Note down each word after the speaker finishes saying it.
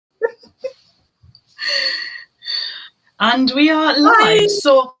And we are live.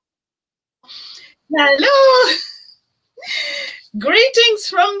 So, hello. Greetings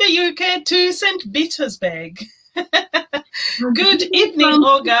from the UK to St. Petersburg. Good evening,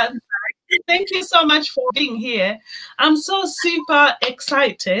 Olga. Thank you so much for being here. I'm so super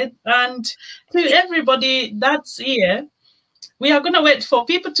excited. And to everybody that's here, we are going to wait for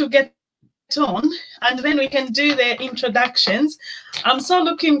people to get on, and then we can do their introductions. I'm so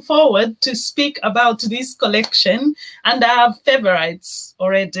looking forward to speak about this collection, and I have favorites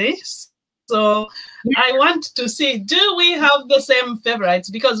already. So I want to see, do we have the same favorites?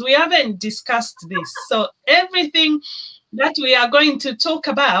 Because we haven't discussed this. So everything that we are going to talk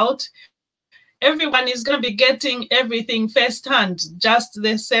about, everyone is going to be getting everything firsthand, just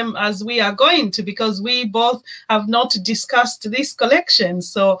the same as we are going to, because we both have not discussed this collection.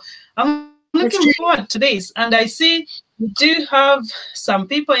 So I'm looking forward to this. And I see we do have some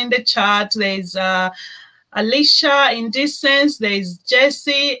people in the chat. There's Alicia in this sense, there's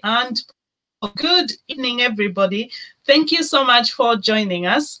Jessie, and good evening, everybody. Thank you so much for joining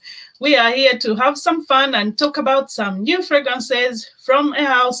us. We are here to have some fun and talk about some new fragrances from a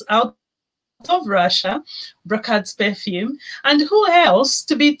house out of Russia, Brocard'S perfume. And who else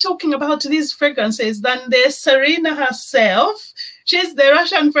to be talking about these fragrances than the Serena herself? She's the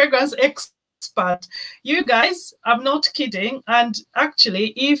Russian fragrance expert. You guys, I'm not kidding. And actually,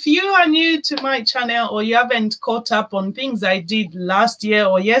 if you are new to my channel or you haven't caught up on things I did last year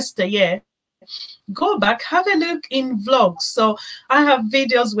or yesteryear, go back, have a look in vlogs. So I have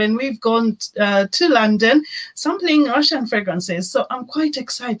videos when we've gone to London sampling Russian fragrances. So I'm quite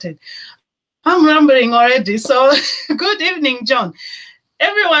excited. I'm rambling already. So good evening, John.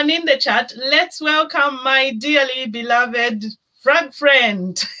 Everyone in the chat, let's welcome my dearly beloved frag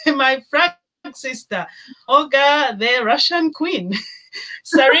friend, my frag sister, Olga, the Russian queen.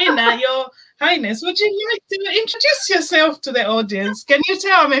 Serena, your highness, would you like to introduce yourself to the audience? Can you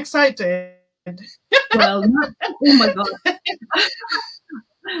tell I'm excited? Well, oh my God.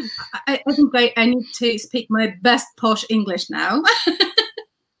 I think I need to speak my best posh English now.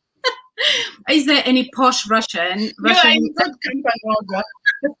 Is there any posh Russian?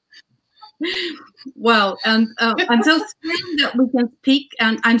 Well, and until spring that we can speak,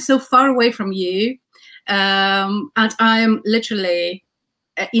 and I'm so far away from you, and I'm literally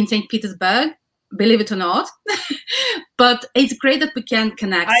in St. Petersburg, believe it or not. But it's great that we can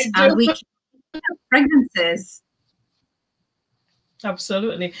connect and we can have fragrances.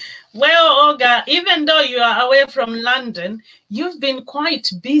 Absolutely. Well, Olga, even though you are away from London, you've been quite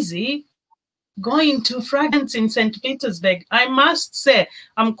busy going to fragrance in St. Petersburg. I must say,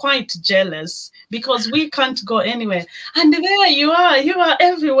 I'm quite jealous because we can't go anywhere. And there you are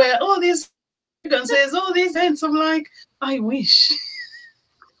everywhere. All these fragrances, all these events. I'm like, I wish.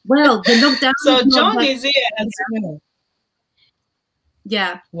 Well, the lockdown. So John is here as well.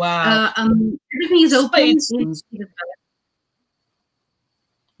 Yeah. Wow. Everything is open.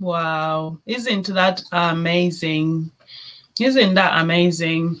 Wow. Isn't that amazing? Isn't that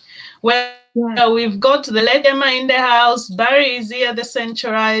amazing? Well, yeah. We've got the Lady Emma in the house. Barry is here, the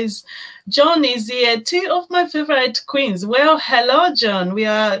Centurize. John is here, two of my favorite queens. Well, hello, John. We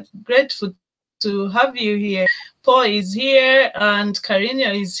are grateful to have you here. Paul is here and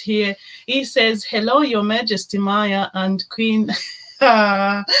Karina is here. He says, hello, Your Majesty, Maya and Queen.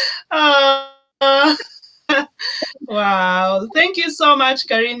 Wow. Thank you so much,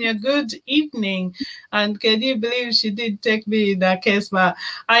 Karina. Good evening. And can you believe she did take me in that case? But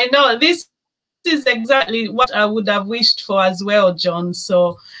I know this is exactly what I would have wished for as well, John.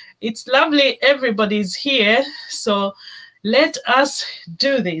 So it's lovely everybody's here. So let us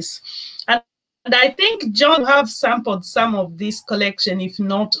do this. And I think John have sampled some of this collection, if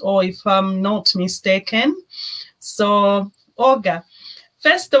not, or if I'm not mistaken. So, Olga,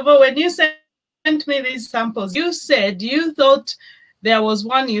 first of all, when you sent me these samples, you said you thought there was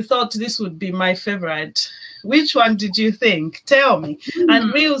one you thought this would be my favorite. Which one did you think? Tell me.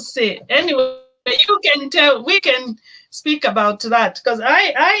 And we'll see. Anyway, you can tell, we can speak about that, because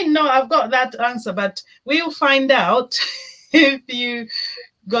I know I've got that answer, but we'll find out if you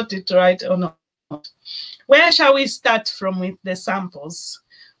got it right or not. Where shall we start from with the samples?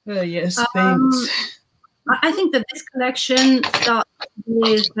 Oh, yes, thanks. I think that this collection starts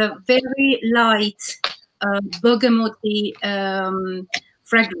with a very light bergamoty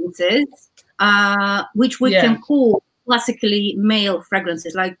fragrances, which we can call classically male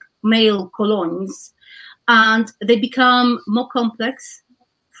fragrances, like male colognes, and they become more complex,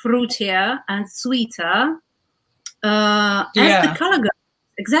 fruitier, and sweeter as the color goes.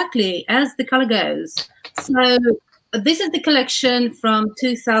 Exactly, as the color goes. So this is the collection from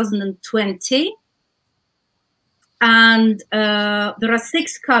 2020. And there are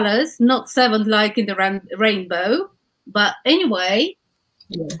 6 colors, not 7 like in the rainbow. But anyway,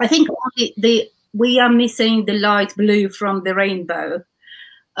 I think only we are missing the light blue from the rainbow.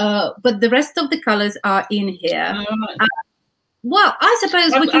 But the rest of the colors are in here. Well, I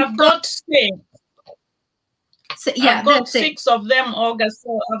suppose I've got 6. So, yeah, I've got 6 of them, Olga.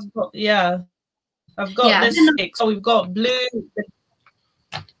 So I've got the 6. So we've got blue.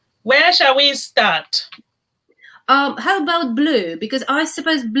 Where shall we start? How about blue? Because I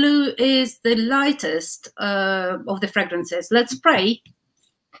suppose blue is the lightest of the fragrances. Let's spray.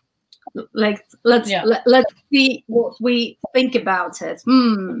 Like let's see what we think about it.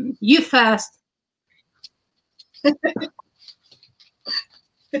 You first.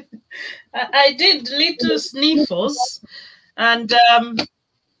 I did little sniffles, and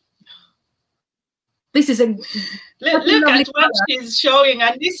this is a look at what she's showing,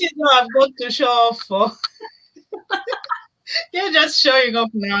 and this is what I've got to show off for. You're just showing off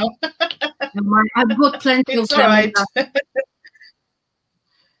now. I've got plenty of time.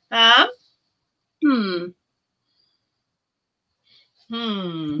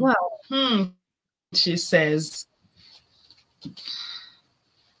 Well, she says.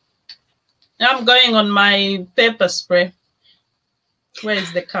 I'm going on my pepper spray. Where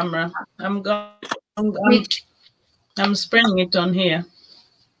is the camera? I'm spraying it on here.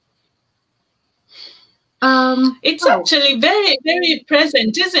 It's actually very, very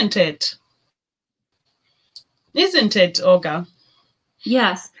present, isn't it? Isn't it, Olga?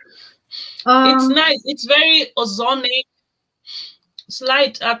 Yes. It's nice. It's very ozonic,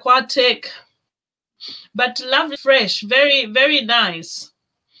 slight aquatic, but lovely, fresh. Very, very nice.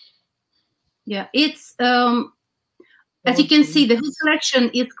 Yeah, it's as you can see, the whole collection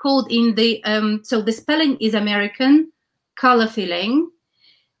is called in the so the spelling is American, color filling.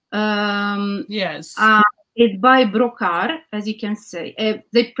 Yes. It's by Brocard, as you can see.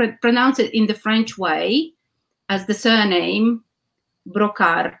 They pronounce it in the French way as the surname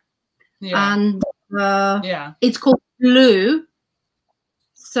Brocard. Yeah. And it's called blue.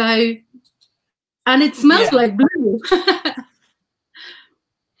 So, and it smells like blue.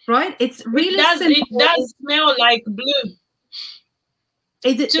 Right? It's really simple. It does smell like blue.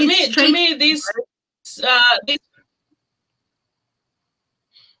 To me, this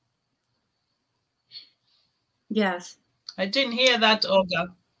yes. I didn't hear that,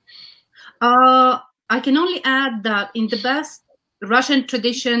 Olga. I can only add that in the best Russian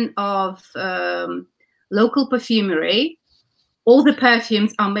tradition of local perfumery, all the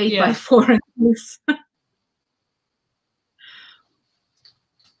perfumes are made by foreigners.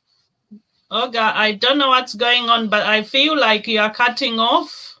 Olga, I don't know what's going on, but I feel like you are cutting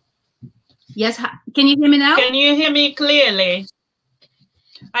off. Yes. Can you hear me now? Can you hear me clearly?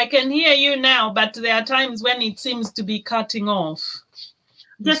 I can hear you now, but there are times when it seems to be cutting off.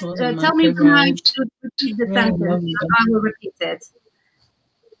 Just tell me when I should repeat the sentence. I will repeat it.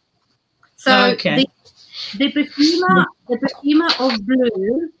 So the perfumer of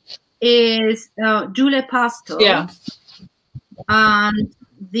blue is Giule Pasto. Yeah. And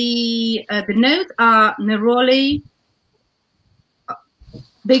the notes are neroli.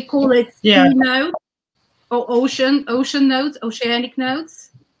 They call it sea notes or ocean notes, oceanic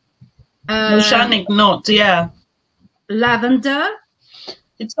notes. Oceanic note, yeah. Lavender.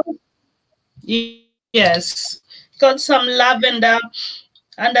 Yes, got some lavender,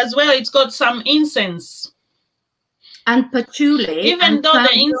 and as well it's got some incense. And patchouli. Even though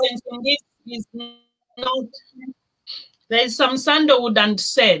the incense in this is not, there's some sandalwood and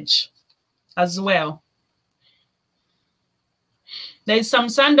sage as well. There's some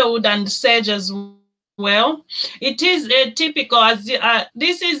sandalwood and sage as well. It is a typical,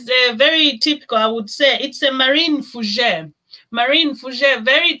 this is a very typical, I would say, it's a marine fougere. Marine fougere,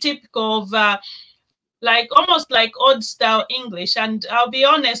 very typical of like almost like old style English. And I'll be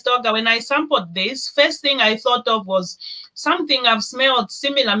honest, Olga, when I sampled this, first thing I thought of was something I've smelled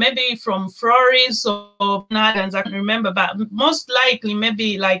similar, maybe from Floris or Nagans, I can't remember, but most likely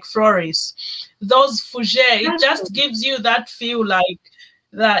maybe like Floris. Those fougere, it just gives you that feel like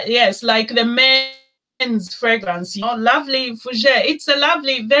that, yes, like the men's fragrance, you know, lovely fougere. It's a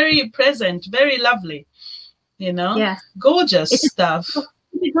lovely, very present, very lovely, you know, gorgeous stuff.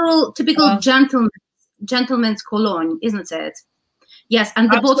 Typical gentleman's cologne, isn't it? Yes, and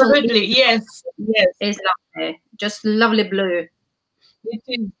the bottle is, is lovely, just lovely blue. It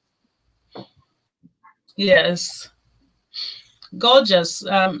is. Yes, gorgeous.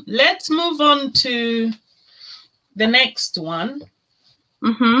 Let's move on to the next one.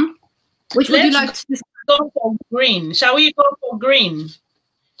 Which would you like to go for? Green. Shall we go for green?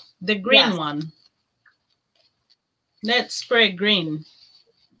 The green one. Let's spray green.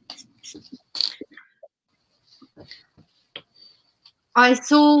 I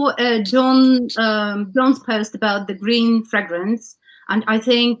saw John's post about the green fragrance, and I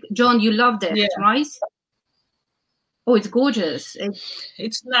think, John, you loved it, right? Oh, it's gorgeous.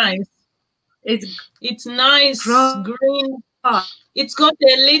 It's nice. It's nice green. It's got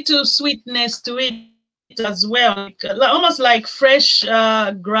a little sweetness to it as well, almost like fresh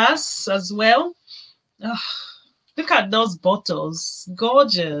grass as well. Oh, look at those bottles,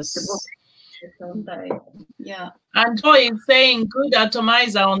 gorgeous. Yeah. And Joy is saying good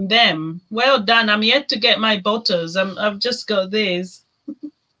atomizer on them. Well done. I'm yet to get my bottles. I've just got these.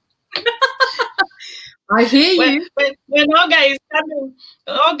 I hear you. When Olga is coming,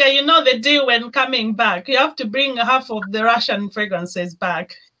 Olga, you know the deal when coming back. You have to bring half of the Russian fragrances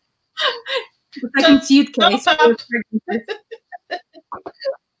back. Second suitcase.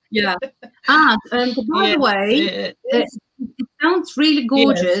 Yeah. And by the way, it sounds really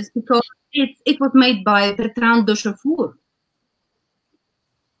gorgeous because it was made by Bertrand de Chauffour.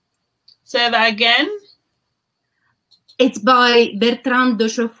 Say that again. It's by Bertrand de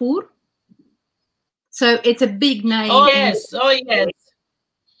Chauffour. So it's a big name. Oh yes, oh yes.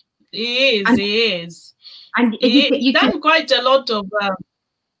 He is. And he's done quite a lot of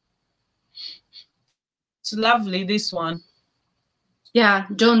it's lovely, this one. Yeah,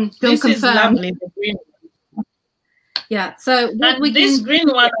 John this confirmed. Is lovely, the green one. Yeah, so and this green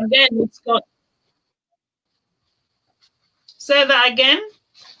one again, it's got. Say that again.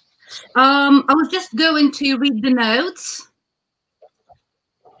 I was just going to read the notes.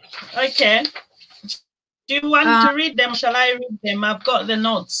 Okay. Do you want to read them? Shall I read them? I've got the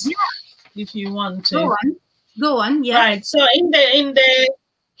notes. Yeah. If you want to. Go on. Yeah. Right. So in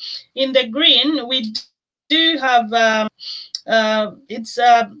the green, we do have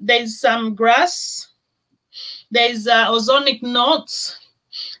there's some grass. There's ozonic notes.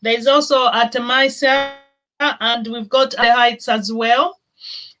 There's also atomizer, and we've got aldehydes as well.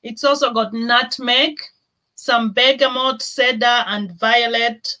 It's also got nutmeg, some bergamot, cedar, and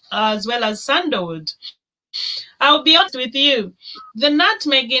violet, as well as sandalwood. I'll be honest with you, the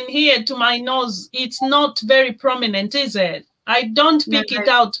nutmeg in here, to my nose, it's not very prominent, is it? I don't pick it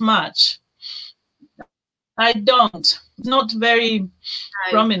out much. I don't. Not very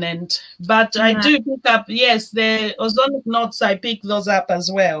prominent, but I do pick up, yes, the ozonic notes, I pick those up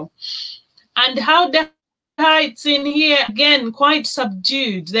as well. And how the heights in here, again, quite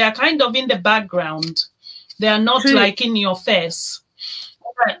subdued. They are kind of in the background. They are not like in your face.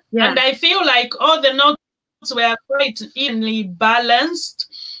 And I feel like all the notes were quite evenly balanced.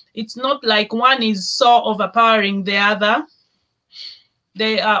 It's not like one is so overpowering the other.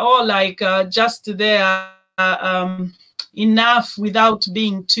 They are all like just there enough without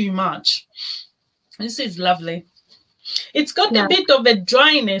being too much. This is lovely. It's got a bit of a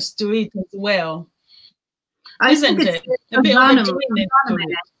dryness to it as well. Isn't it? A bit of a dryness to it.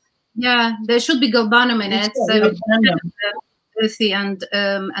 Yeah, there should be galbanum in it, so it's earthy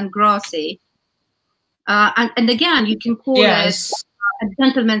and grassy. And again, you can call it a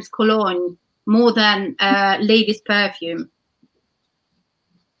gentleman's cologne more than a lady's perfume.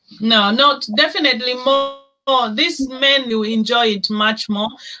 No, not definitely more. This men will enjoy it much more,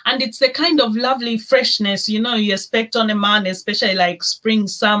 and it's the kind of lovely freshness, you know, you expect on a man, especially like spring,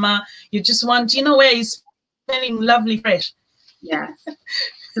 summer. You just want, you know, where he's smelling lovely, fresh. Yeah,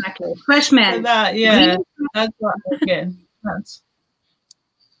 exactly. Fresh man. Yeah, that's what again.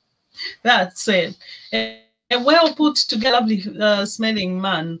 That's it. A well put together, lovely smelling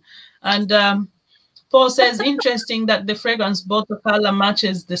man. And Paul says, interesting that the fragrance bottle color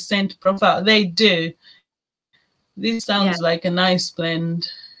matches the scent profile. They do. This sounds like a nice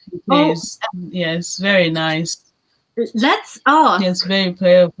blend. It is. Yes, very nice. Let's ask. Yes, very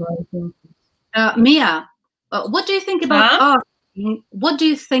playful. Miya, what do you think about asking? What do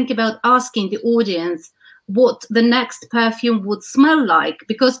you think about asking the audience what the next perfume would smell like?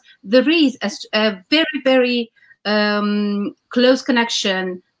 Because there is a very, very close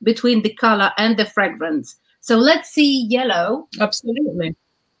connection between the color and the fragrance. So let's see yellow. Absolutely.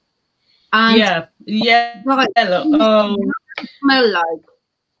 And yellow. Smell like.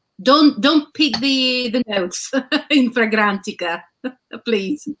 Don't pick the notes in Fragrantica,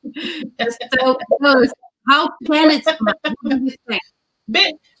 please. So how can it smell? What do you think?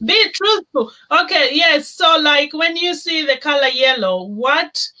 Be truthful. Okay, yes. So like when you see the color yellow,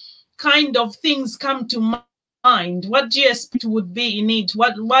 what kind of things come to mind? What do you expect would be in it?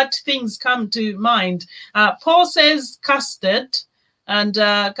 What things come to mind? Paul says custard, and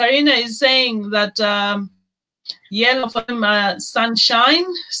Karina is saying that yellow for them, sunshine.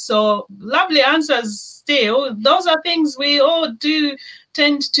 So lovely answers still. Those are things we all do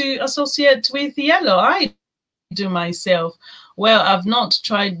tend to associate with yellow. I do myself. Well, I've not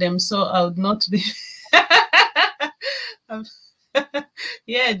tried them, so I would not be.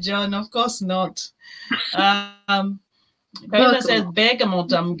 Yeah, John, of course not. Karina says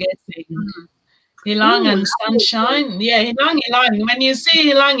bergamot, I'm guessing. Ylang and sunshine. Yeah, ylang, ylang. When you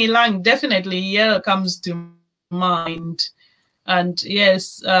see ylang, ylang, definitely yellow comes to mind. And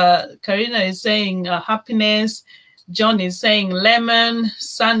yes, Karina is saying happiness. John is saying lemon,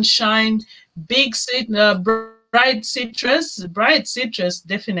 sunshine, big sweet, bright citrus. Bright citrus,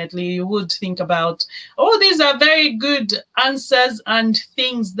 definitely you would think about. All these are very good answers and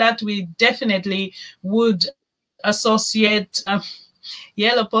things that we definitely would associate.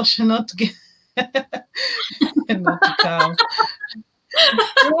 Yellow portion, not not a cow.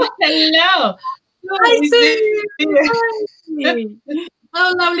 Oh, hello. I see you.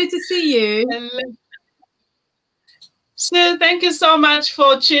 Oh, lovely to see you. Hello. So thank you so much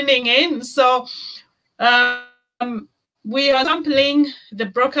for tuning in. So we are sampling the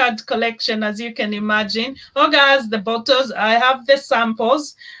Brocard collection, as you can imagine. Oh, guys, the bottles, I have the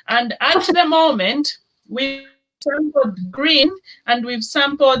samples. And at the moment, we sampled green and we've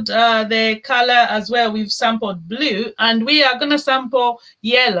sampled the color as well. We've sampled blue and we are going to sample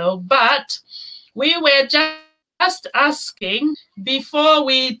yellow. But we were just asking, before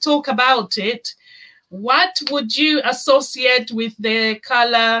we talk about it, what would you associate with the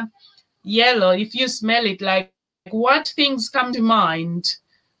color yellow? If you smell it, like what things come to mind?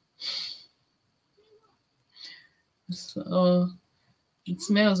 So it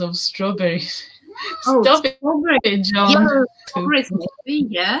smells of strawberry. Oh, strawberry, John. Yellow strawberries, maybe,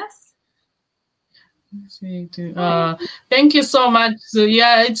 yes. Thank you so much. So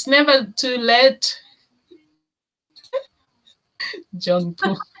yeah, it's never too late. John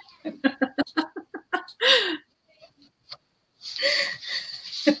Paul.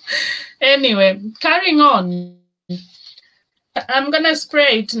 Anyway, carrying on. I'm gonna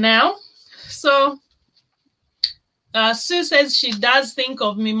spray it now. So Sue says she does think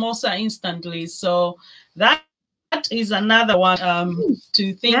of mimosa instantly. So that is another one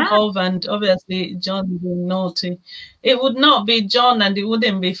to think of, and obviously John will note it. It would not be John and it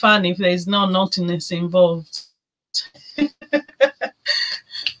wouldn't be fun if there is no naughtiness involved.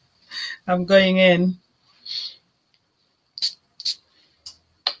 I'm going in.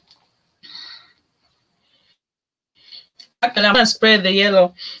 Actually, I'm going to spray the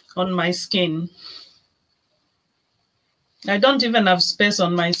yellow on my skin. I don't even have space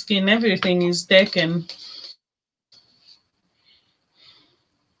on my skin. Everything is taken.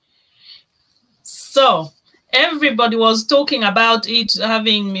 So everybody was talking about it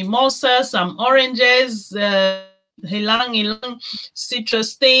having mimosa, some oranges, ylang,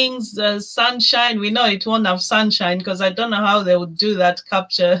 citrus things, sunshine. We know it won't have sunshine because I don't know how they would do that,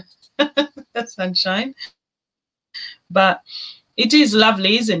 capture sunshine. But it is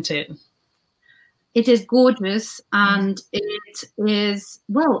lovely, isn't it? It is gorgeous, and it is,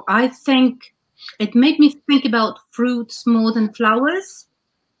 well, I think it made me think about fruits more than flowers.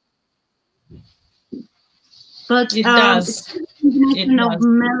 But it does. It's a combination of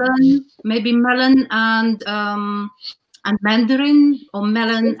melon, maybe melon and mandarin, or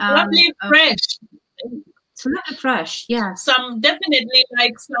melon it's lovely fresh. It's lovely fresh, yeah. Some definitely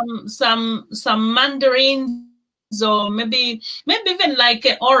like some mandarins, or maybe even like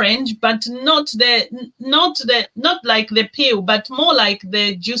an orange, but not like the peel, but more like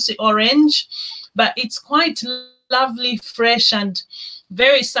the juicy orange. But it's quite lovely, fresh, and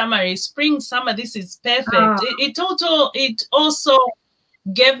very summery. Spring, summer, this is perfect. It also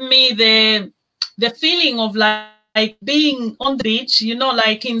gave me the feeling of like being on the beach, you know,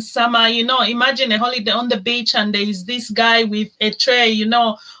 like in summer, you know, imagine a holiday on the beach and there is this guy with a tray, you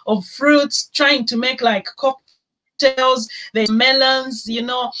know, of fruits trying to make like cocktails. There's melons, you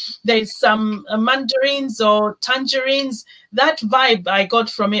know, there's some mandarins or tangerines. That vibe I got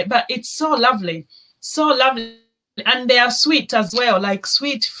from it, but it's so lovely, so lovely. And they are sweet as well, like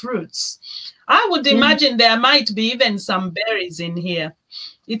sweet fruits. I would imagine there might be even some berries in here.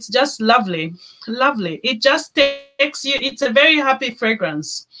 It's just lovely, lovely. It just takes you, it's a very happy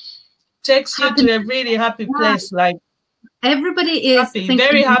fragrance. Takes you to a really happy place. Like everybody is happy,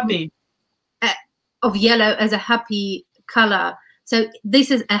 very happy. Of yellow as a happy color. So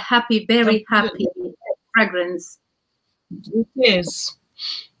this is a happy, very happy fragrance. It is.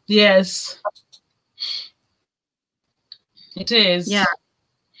 Yes. It is. Yeah.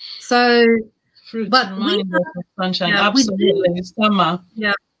 So fruits, but sunshine, absolutely, summer.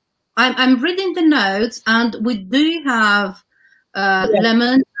 Yeah. I'm reading the notes, and we do have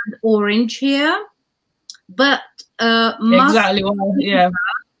lemon and orange here, but exactly. Well, yeah.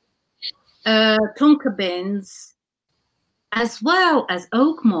 tonka beans as well as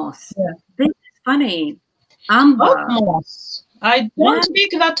oak moss. Yeah. This is funny. Amber. Oak moss. I don't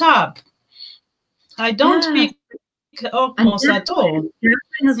pick that up. I don't pick oak moss at all.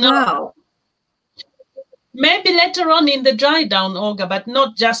 As well. Maybe later on in the dry down, Olga, but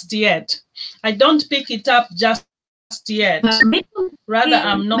not just yet. I don't pick it up just yet. Rather,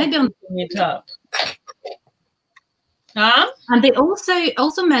 I'm not picking it up. Huh? And they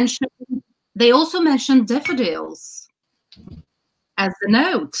also mentioned daffodils as the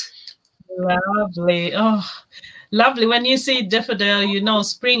note. Lovely. Oh, lovely. When you see daffodil, you know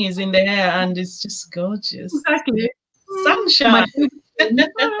spring is in the air, and it's just gorgeous. Exactly. Sunshine.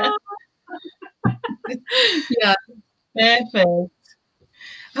 Yeah. Perfect.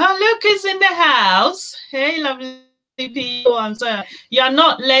 Oh, look, who's in the house. Hey, lovely people. I'm sorry. You're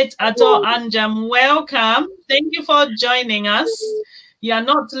not late at all, Anjam. Welcome. Thank you for joining us. You're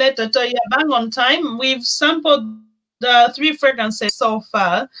not late at all. You're bang on time. We've sampled the 3 fragrances so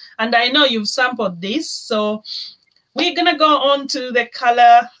far, and I know you've sampled this. So we're going to go on to the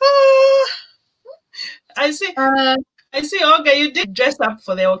color. I see, Olga, you did dress up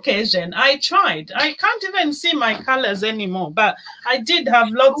for the occasion. I tried. I can't even see my colors anymore, but I did have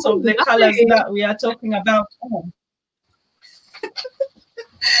lots of the colors that we are talking about.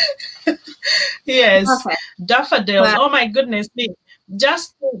 Yes, daffodils. Oh my goodness me!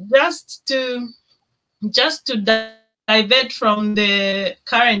 Just to divert from the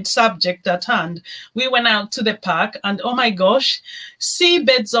current subject at hand, we went out to the park, and oh my gosh,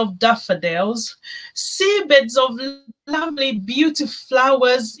 seabeds of daffodils, seabeds of lovely, beautiful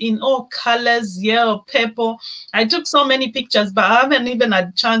flowers in all colors, yellow, purple. I took so many pictures, but I haven't even had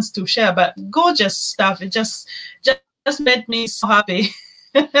a chance to share. But gorgeous stuff. It just made me so happy,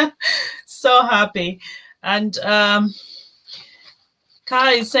 so happy. And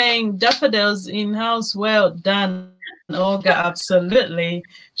Kai is saying daffodils in house. Well done, Olga. Absolutely,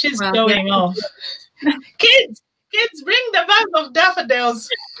 she's showing off. Kids, bring the bag of daffodils.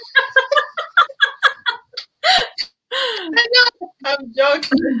 I'm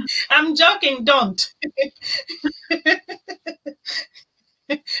joking. I'm joking. Don't.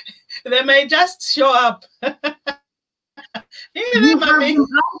 They may just show up. You have them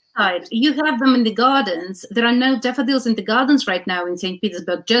outside. You have them in the gardens. There are no daffodils in the gardens right now in St.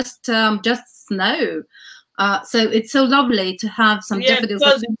 Petersburg. Just snow. So it's so lovely to have some daffodils.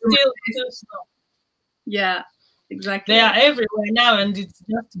 Because it's still snow. Yeah, exactly. They are everywhere now, and it's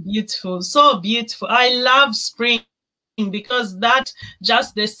just beautiful. So beautiful. I love spring, because that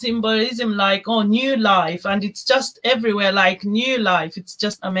just the symbolism, like, oh, new life, and it's just everywhere, like new life. It's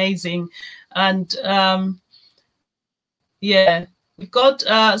just amazing. And yeah, we've got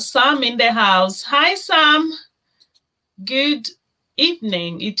Sam in the house. Hi, Sam. Good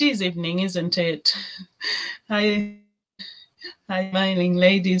evening. It is evening, isn't it? Hi, smiling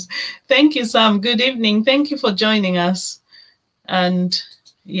ladies. Thank you, Sam. Good evening. Thank you for joining us. And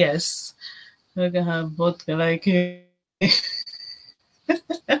yes, we're gonna have vodka like you.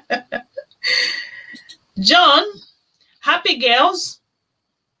 John, happy girls.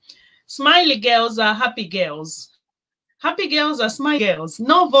 Smiley girls are happy girls. Happy girls are smiley girls.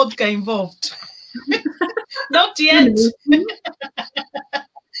 No vodka involved. Not yet.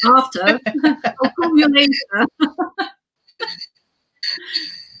 After. I'll call you later.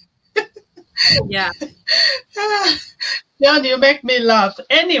 Yeah. John, you make me laugh.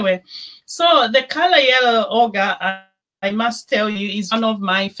 Anyway, so the color yellow, Olga, I must tell you, is one of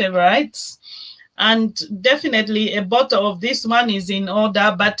my favorites. And definitely a bottle of this one is in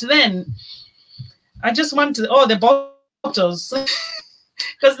order. But then I just want all the bottles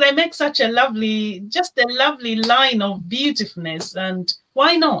because they make such a lovely, just a lovely line of beautifulness. And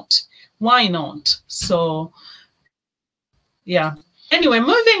why not? Why not? So, yeah. Anyway,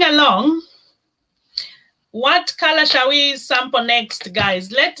 moving along. What color shall we sample next,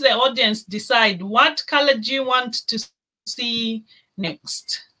 guys? Let the audience decide. What color do you want to see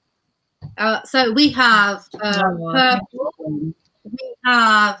next? So we have purple, we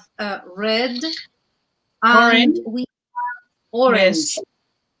have red, and we have orange. Yes.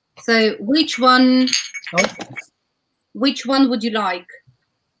 So which one? Okay. Which one would you like?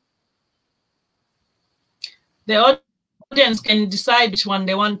 The audience can decide which one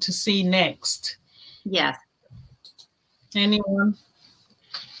they want to see next. Yes. Anyone?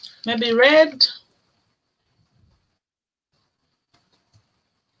 Maybe red.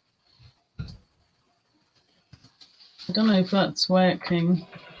 I don't know if that's working.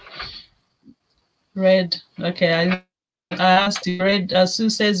 Red. Okay, I asked you red. Sue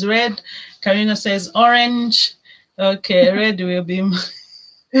says red. Karina says orange. Okay, red will be.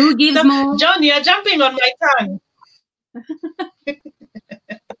 Who gives more? John, you're jumping on my tongue.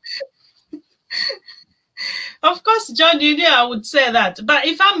 Of course, John, you knew I would say that. But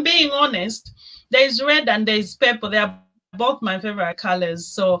if I'm being honest, there's red and there's purple. They are both my favorite colors.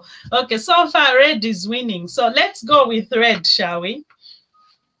 So, okay, so far red is winning. So let's go with red, shall we?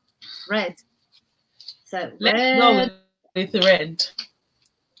 Red. So let's go with red.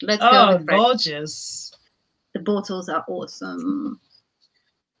 Let's go with red. Gorgeous. The bottles are awesome.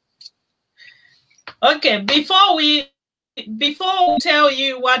 Okay, before we tell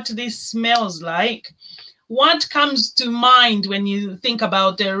you what this smells like, what comes to mind when you think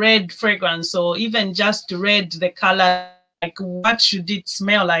about a red fragrance, or even just red, the color, like what should it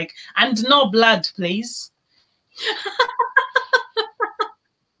smell like? And no blood, please.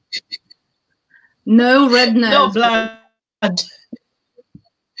 No red nose. No blood.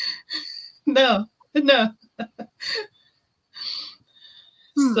 No.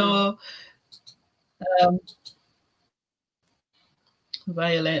 So,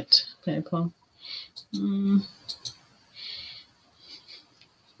 violet purple.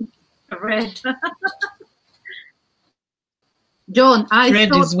 Red. John,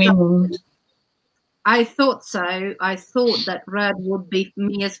 red is winning. I thought so. I thought that red would be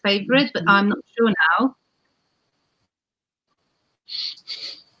Mia's favorite, but I'm not sure now.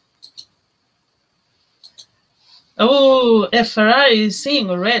 Oh, Ferrari is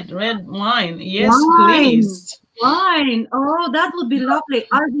saying red wine. Yes, wine. Please. Wine. Oh, that would be lovely.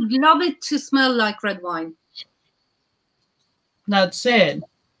 I would love it to smell like red wine. That's it.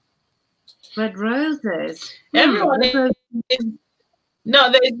 Red roses. Everyone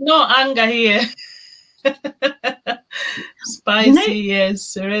no, there is no anger here. Spicy,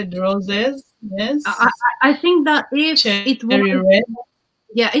 yes. Red roses, yes. I think that if it was red.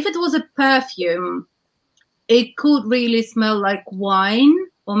 Yeah, if it was a perfume, it could really smell like wine,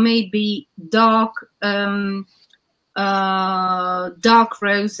 or maybe dark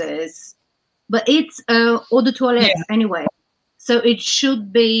roses. But it's eau de toilette anyway, so it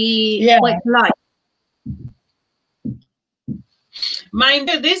should be quite light. Mind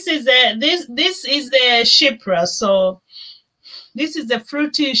you, this is a Chypre, so this is a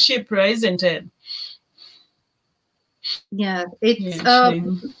fruity Chypre, isn't it? Yeah, it's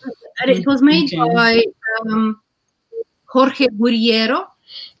it was made by Jorge Guerrero.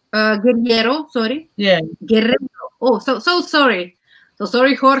 Sorry. Yeah. Guerrero. Oh, so sorry. So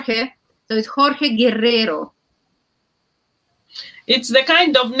sorry, Jorge. So it's Jorge Guerrero. It's the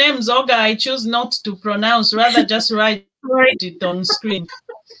kind of names, Olga, I choose not to pronounce, rather just write it on screen.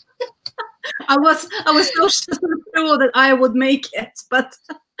 I was so sure that I would make it, but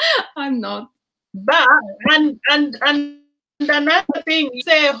I'm not. But and another thing, you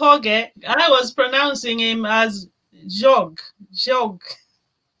say Jorge, I was pronouncing him as Jog. Stop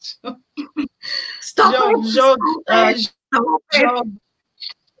Jog.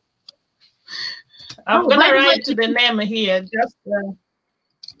 I'm gonna write the name here. Just.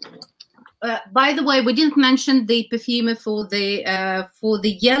 By the way, we didn't mention the perfumer for the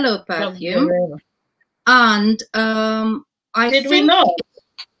yellow perfume, and I did think we know?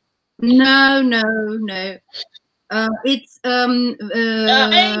 No. It's Wei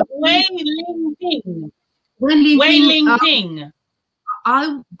Ling Ping.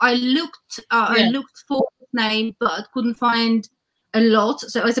 I looked for his name, but couldn't find a lot.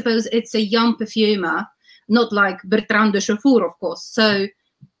 So I suppose it's a young perfumer, not like Bertrand de Chauffour, of course. So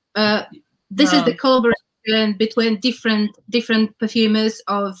this is the collaboration between different perfumers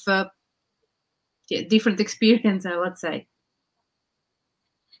of different experience, I would say.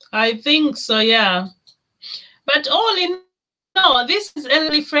 I think so, yeah. But all in all, this is a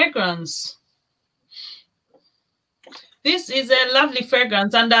lovely fragrance. This is a lovely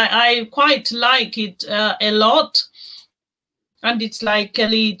fragrance, and I quite like it a lot. And it's like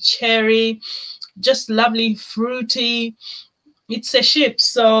a cherry, just lovely, fruity. It's a Chypre,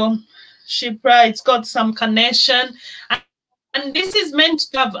 so Chypre, it's got some carnation. And this is meant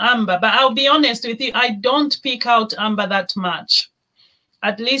to have amber, but I'll be honest with you, I don't pick out amber that much.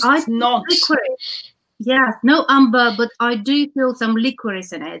 At least not. Licorice. Yeah, no amber, but I do feel some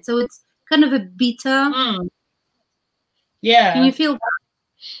licorice in it. So it's kind of a bitter. Yeah. Can you feel that?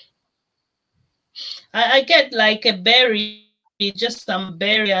 I get like a berry, just some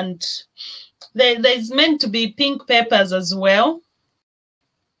berry, and there's meant to be pink peppers as well.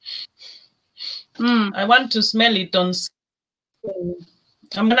 I want to smell it on skin.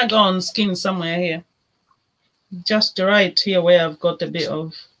 I'm going to go on skin somewhere here. Just right here where I've got a bit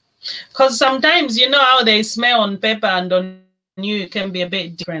of Because sometimes you know how they smell on paper and on you can be a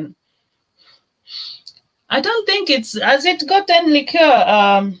bit different. I don't think it's, has it got any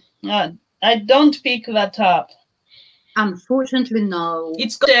liqueur? I don't pick that up. Unfortunately, no.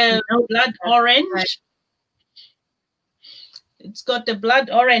 It's got a blood orange. It's got a blood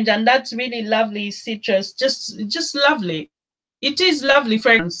orange, and that's really lovely citrus. Just lovely. It is lovely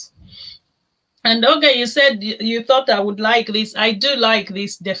fragrance. And okay, you said you thought I would like this. I do like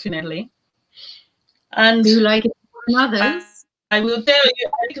this, definitely. And do you like it for others? I will tell you, I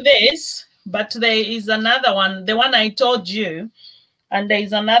like this, but there is another one, the one I told you, and there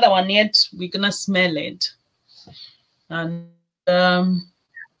is another one yet. We're gonna smell it. And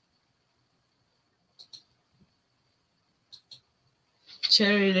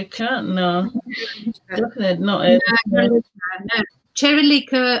cherry liqueur? No, definitely not. No. Cherry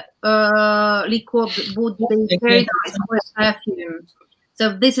liqueur would be very nice for a perfume.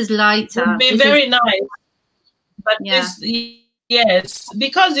 So this is lighter. Would be very nice. But this, yes,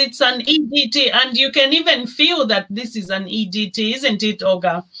 because it's an EDT, and you can even feel that this is an EDT, isn't it,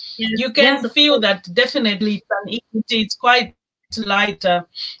 Olga? Yes, you can feel that definitely it's an EDT. It's quite lighter,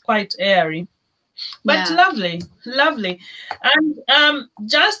 quite airy. But lovely, lovely. And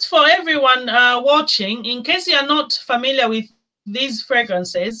just for everyone watching, in case you are not familiar with these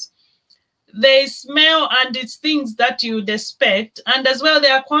fragrances, they smell and it's things that you'd expect, and as well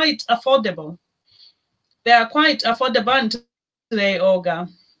they are quite affordable. They are quite affordable today, Olga.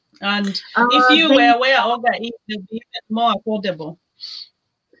 And if you were where Olga is, they'll be even more affordable.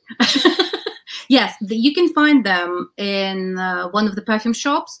 Yes, you can find them in one of the perfume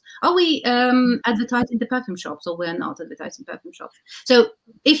shops. Are we advertising the perfume shops, or we're not advertising perfume shops? So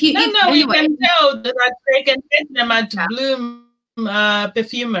if you... we can tell that they can get them at Bloom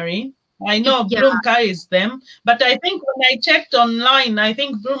Perfumery. I know Bloom carries them, but I think when I checked online, I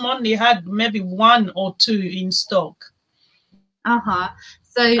think Bloom only had maybe 1 or 2 in stock.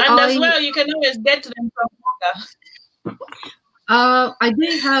 So as well, you can always get them from Olga. I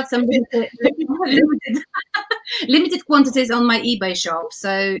do have some limited quantities on my eBay shop,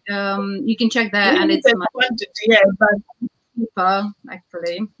 so you can check there. And it's quantity, but cheaper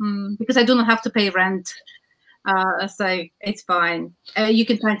actually, because I do not have to pay rent, so it's fine. You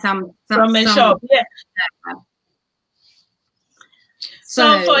can find some from a shop,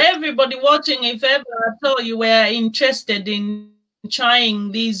 So for everybody watching, if ever at all you were interested in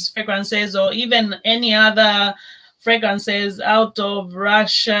trying these fragrances or even any other fragrances out of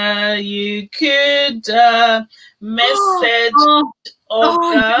Russia, you could message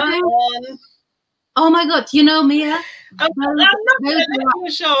Olga on... Oh my God, you know, Miya, I'm not going to let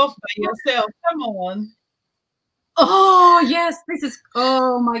you show off by yourself. Come on. Oh yes, this is,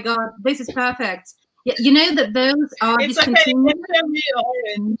 oh my God, this is perfect. Yeah, you know that those are discontinued.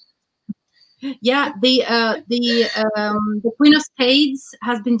 Yeah, the Queen of Spades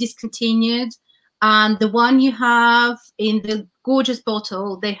has been discontinued, and the one you have in the gorgeous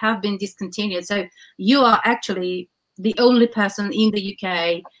bottle, they have been discontinued. So you are actually the only person in the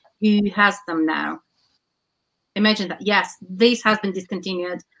UK who has them now. Imagine that. Yes, this has been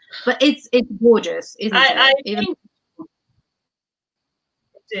discontinued, but it's gorgeous, isn't it? I think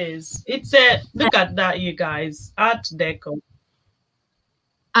it is. It's a, look at that, you guys, Art Deco.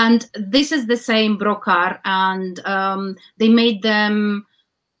 And this is the same Brocard, and they made them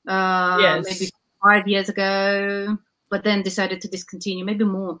maybe 5 years ago, but then decided to discontinue, maybe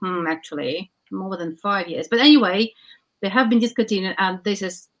more, actually, more than 5 years. But anyway, they have been discontinued, and this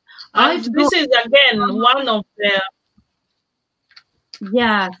is... this is, again, one of the...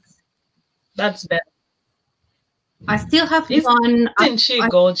 Yes. That's better. I still have one... Isn't she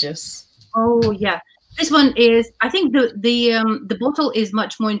gorgeous? Oh, yeah. This one is, I think the bottle is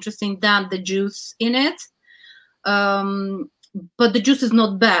much more interesting than the juice in it. But the juice is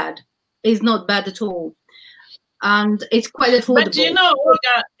not bad. It's not bad at all. And it's quite affordable. But you know,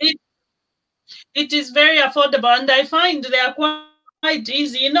 Olga, it is very affordable, and I find they are quite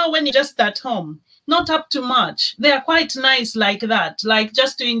easy. You know, when you're just at home, not up to much. They are quite nice like that, like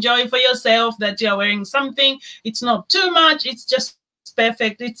just to enjoy for yourself that you're wearing something. It's not too much. It's just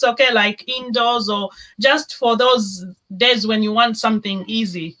perfect. It's okay, like indoors or just for those days when you want something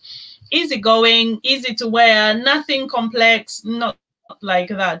easy going, easy to wear, nothing complex, not like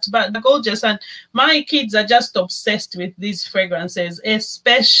that, but gorgeous. And my kids are just obsessed with these fragrances,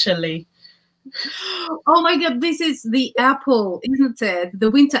 especially. Oh my God, this is the apple, isn't it?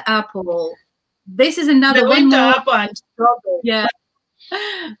 The winter apple. This is another one more. Apple and strawberry. Yeah,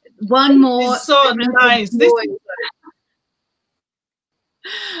 one more. It's so nice. This is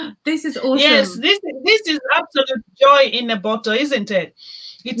This is awesome. Yes, this is absolute joy in a bottle, isn't it?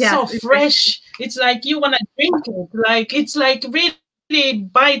 It's so fresh. It's like you want to drink it. Like it's like really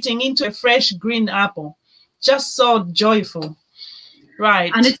biting into a fresh green apple. Just so joyful.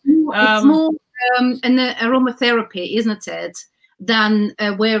 Right. And it's more an aromatherapy, isn't it, than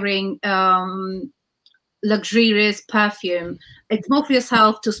wearing luxurious perfume. It's more for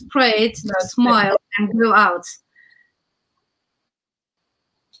yourself to spray it, to smile, and go out.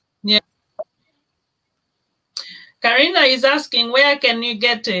 Yeah. Karina is asking, where can you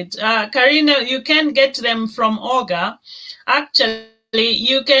get it? Karina, you can get them from Olga. Actually,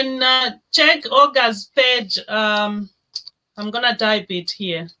 you can check Olga's page. I'm going to type it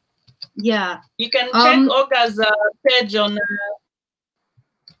here. Yeah. You can check Olga's page on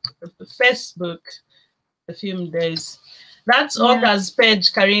Facebook, Perfumedaze. That's Olga's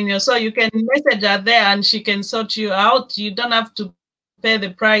page, Karina. So you can message her there and she can sort you out. You don't have to pay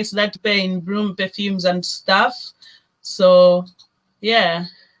the price that you pay in Broom Perfumes and stuff. So, yeah.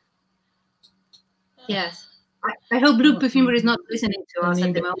 Yes. I hope Blue Perfumer is not listening to us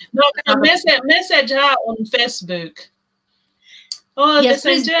at the moment. No, message her on Facebook. Oh, yes,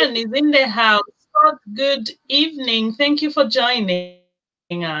 the Saint is in the house. Good evening. Thank you for joining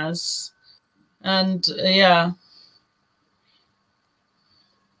us. And, yeah.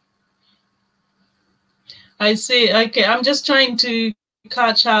 I see. Okay, I'm just trying to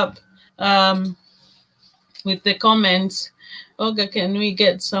catch up with the comments. Olga, can we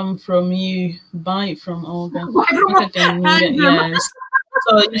get some from you? Buy from Olga. Yes.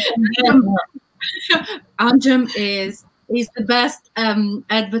 So Anjum is the best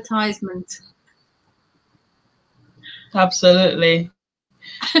advertisement. Absolutely.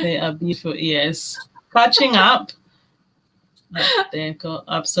 They are beautiful. Yes. Catching up. Art Deco,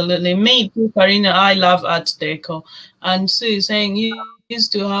 absolutely. Me too, Karina. I love Art Deco. And Sue is saying you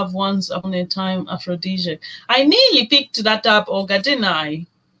used to have once upon a time aphrodisiac. I nearly picked that up, Olga, didn't I?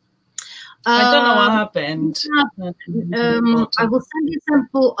 I don't know what happened. I will send you a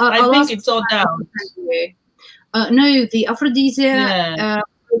sample. I think it's all down. No, the aphrodisiac,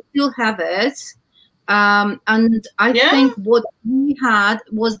 we still have it. And I think what we had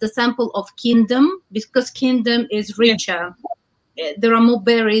was the sample of Kingdom, because Kingdom is richer. There are more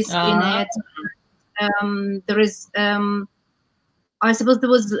berries in it. There is, I suppose there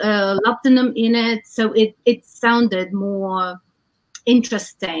was labdanum in it, so it sounded more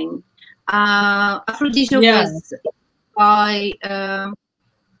interesting. Aphrodisiac was by,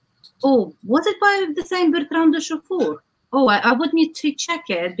 was it by the same Bertrand de Chauffour? Oh, I would need to check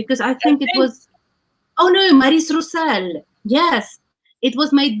it, because I think it was, oh no, Maurice Roussel. Yes, it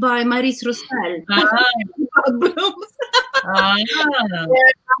was made by Maurice Roussel. But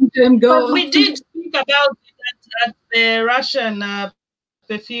we did speak about it at the Russian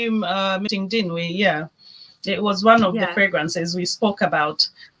perfume meeting, didn't we? Yeah, it was one of the fragrances we spoke about.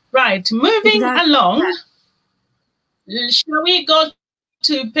 Right, moving along. Shall we go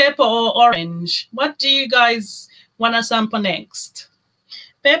to purple or orange? What do you guys want to sample next?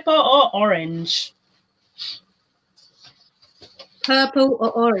 Purple or orange? Purple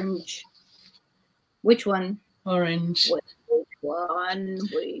or orange? Which one? Orange. Which one?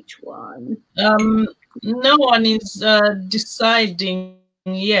 Which one? No one is deciding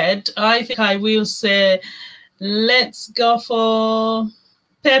yet. I think I will say let's go for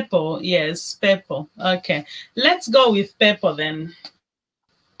purple. Yes, purple. Okay, let's go with purple then.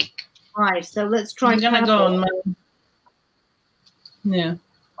 Right, so let's try. I'm gonna go on my... Yeah.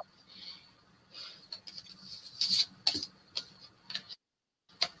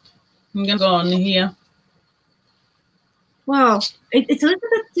 I'm gonna go on here. Wow, it's a little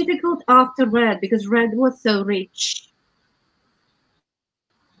bit difficult after red, because red was so rich.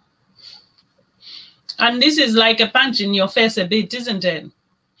 And this is like a punch in your face a bit, isn't it?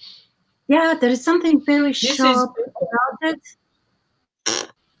 Yeah, there is something very sharp about it.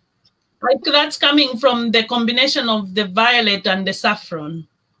 Like that's coming from the combination of the violet and the saffron.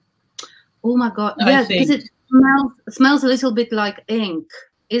 Oh my God! Yeah, because it smells a little bit like ink,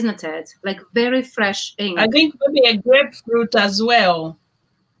 isn't it? Like very fresh ink. I think maybe a grapefruit as well.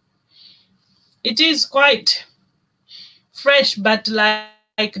 It is quite fresh, but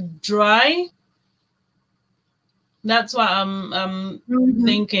like dry. That's what I'm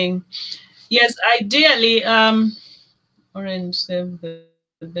thinking. Yes, ideally, orange, save the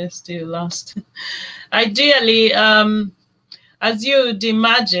best till last. Ideally, as you'd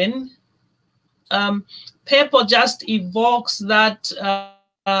imagine, purple just evokes that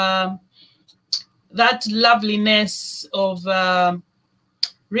that loveliness of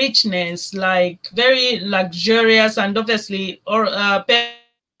richness, like very luxurious, and obviously, or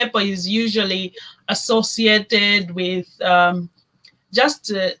pepper is usually associated with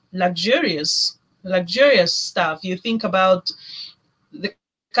just luxurious stuff. You think about the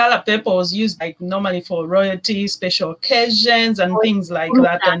color pepper was used like normally for royalty, special occasions, and things like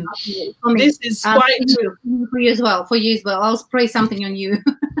that. And this is quite for you as well. For you as well, I'll spray something on you.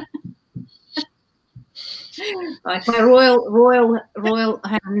 Like my royal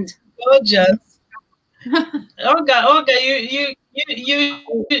hand. Gorgeous. Olga,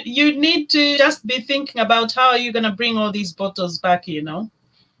 you need to just be thinking about how you're gonna bring all these bottles back, you know,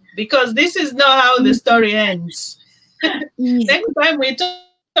 because this is not how the story ends. Next time we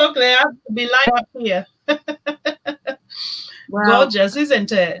talk, they have to be lined up here. Wow. Gorgeous,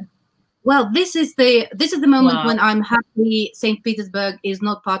 isn't it? Well, this is the moment when I'm happy St. Petersburg is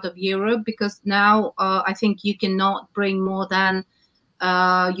not part of Europe, because now I think you cannot bring more than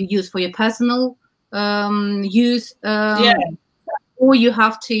you use for your personal use, or you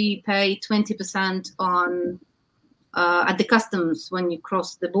have to pay 20% on at the customs when you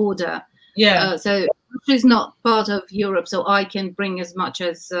cross the border. Yeah. So it's not part of Europe, so I can bring as much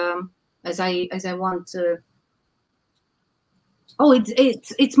as I want to. Oh,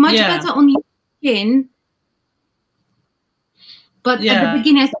 it's much better on your skin, but at the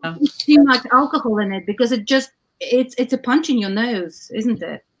beginning, I think too much alcohol in it, because it's a punch in your nose, isn't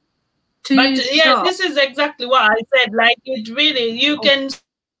it? But yeah, this is exactly what I said. Like, it really, you can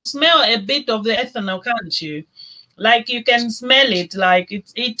smell a bit of the ethanol, can't you? Like, you can smell it. Like,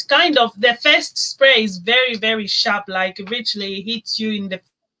 it kind of, the first spray is very, very sharp. Like, literally hits you in the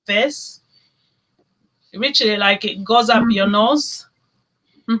face. Literally, like, it goes up your nose.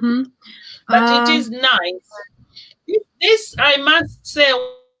 But it is nice. This, I must say,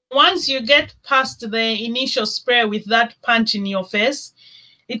 once you get past the initial spray with that punch in your face,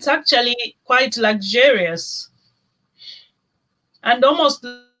 it's actually quite luxurious and almost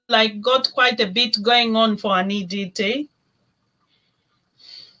like got quite a bit going on for an EDT.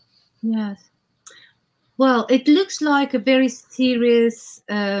 Yes. Well, it looks like a very serious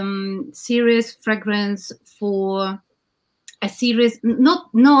fragrance for a serious,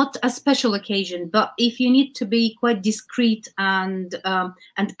 not a special occasion, but if you need to be quite discreet and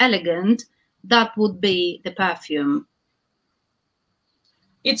elegant, that would be the perfume.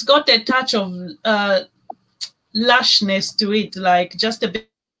 It's got a touch of lushness to it, like just a bit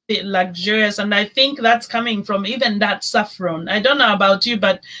luxurious, and I think that's coming from even that saffron. I don't know about you,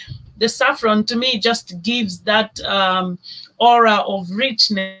 but the saffron to me just gives that aura of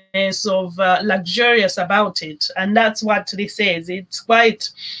richness, of luxurious about it, and that's what this is. It's quite,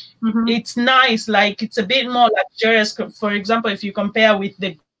 it's nice, like it's a bit more luxurious. For example, if you compare with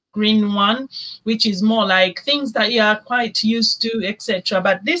the green one, which is more like things that you are quite used to, etc.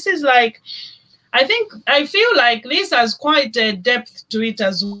 But this is like, I feel like this has quite a depth to it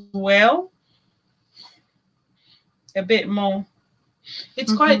as well, a bit more.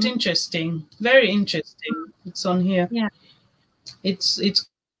 It's quite interesting, very interesting. It's on here. Yeah, it's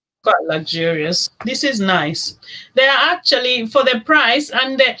quite luxurious. This is nice. They are actually, for the price,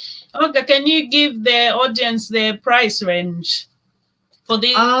 and Olga, can you give the audience the price range for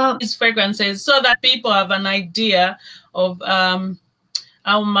these fragrances, so that people have an idea of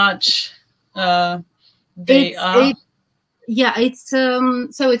how much they are? Yeah, it's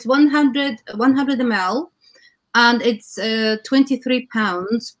so it's 100 ml, and it's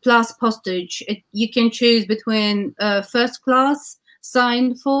 £23 plus postage. You can choose between first class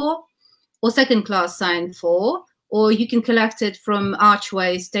signed for or second class signed for, or you can collect it from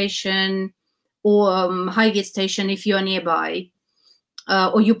Archway Station or Highgate Station if you're nearby.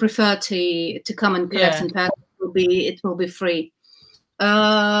 Or you prefer to come and collect in person, it will be free.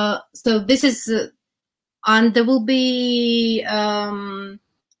 So this is, and there will be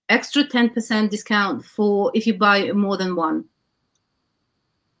extra 10% discount for if you buy more than one.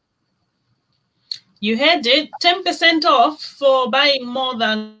 You heard it, 10% off for buying more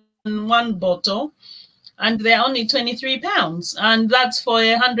than one bottle, and they're only £23, and that's for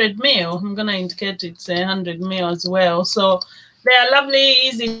 100 ml. I'm gonna indicate it's 100 ml as well. So they are lovely,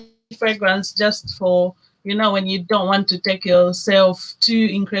 easy fragrance just for, you know, when you don't want to take yourself too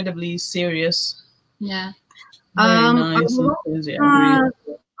incredibly serious. Yeah. Very nice.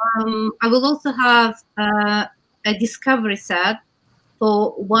 I will also have a discovery set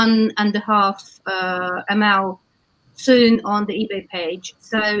for 1.5 ml soon on the eBay page.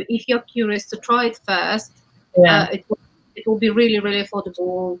 So if you're curious to try it first, it will be really, really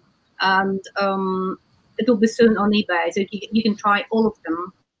affordable, and it will be soon on eBay, so you can try all of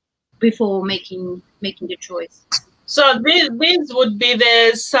them before making your choice. So this would be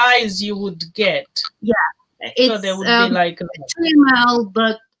the size you would get. Yeah, it's so there would be like 2 ml,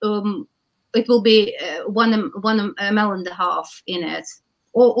 but it will be 1 ml and a half in it,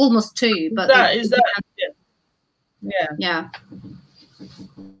 or almost 2. But is that yeah.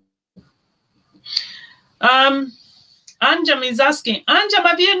 Anjam is asking, Anjam,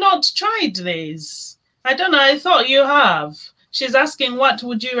 have you not tried these? I don't know. I thought you have. She's asking, what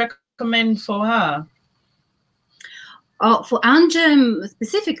would you recommend for her? For Anjam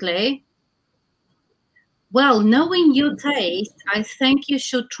specifically, well, knowing your taste, I think you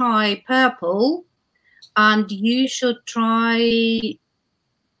should try purple, and you should try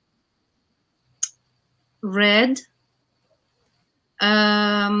red.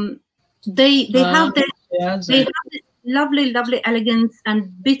 They have this lovely elegance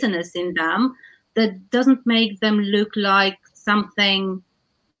and bitterness in them that doesn't make them look like something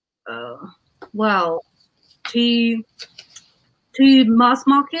well, too mass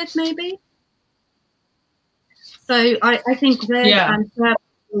market maybe. So I think red and purple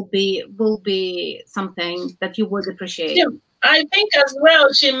will be something that you would appreciate. Yeah, I think as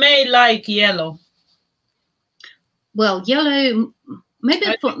well she may like yellow. Well, yellow maybe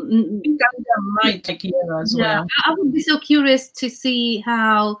I think I might like yellow as well. I would be so curious to see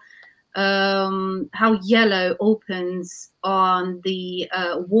how yellow opens on the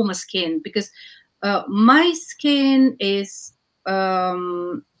warmer skin, because my skin is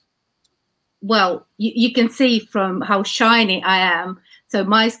well, you can see from how shiny I am, so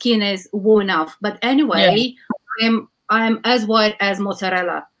my skin is warm enough. But anyway, I am as white as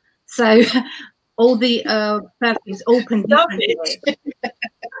mozzarella, so all the perfumes open differently.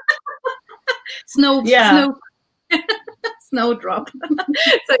 Snowdrop.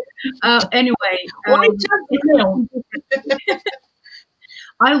 So anyway,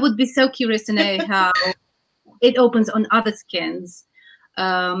 I would be so curious to know how it opens on other skins.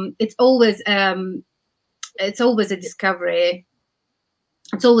 It's always a discovery.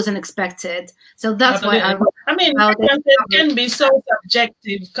 It's always unexpected. So that's why I mean, fragrances can be so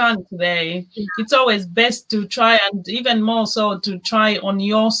subjective, can't they? It's always best to try, and even more so to try on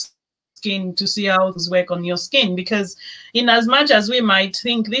your skin to see how those work on your skin, because in as much as we might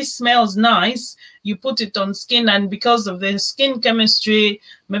think this smells nice, you put it on skin, and because of the skin chemistry,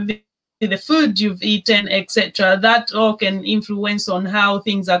 maybe the food you've eaten, etc., that all can influence on how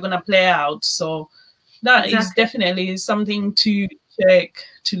things are going to play out. So that is definitely something to check,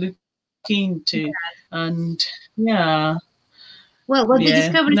 to look into. And well, the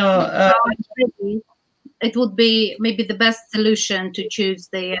discovery it would be maybe the best solution to choose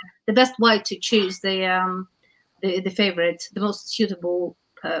the best way to choose the favorite, the most suitable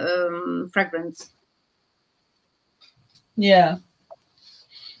fragrance.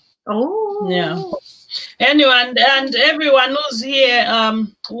 Anyway, and everyone who's here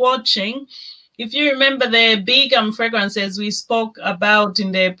watching, if you remember the BECKHAM fragrances we spoke about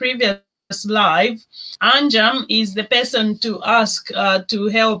in the previous live, Anjam is the person to ask to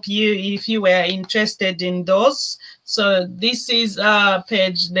help you if you were interested in those. So this is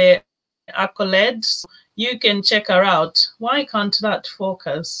page, the Accolade. So you can check her out. Why can't that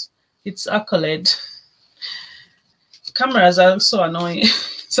focus? It's Accolade. Cameras are so annoying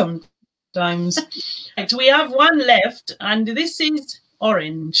sometimes. Right, we have one left, and this is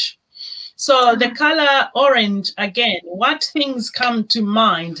orange. So the color orange, again, what things come to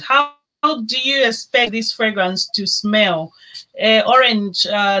mind? How do you expect this fragrance to smell? Orange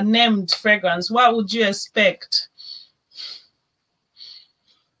named fragrance, what would you expect?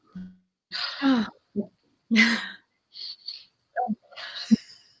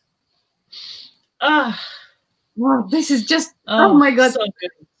 Wow, this is just oh my god, so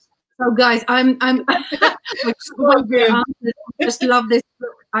good. So guys, I'm so good. I just love this.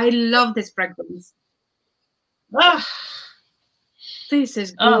 I love this fragrance. This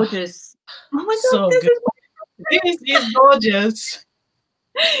is gorgeous. Oh my god, so this is gorgeous.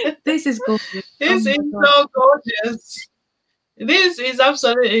 This is gorgeous. This is so gorgeous. This is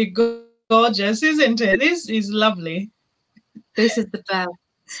absolutely gorgeous, isn't it? This is lovely. This is the best.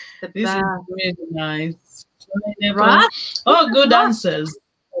 This is really nice. Right? Oh, good answers.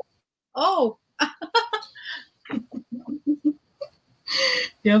 Oh.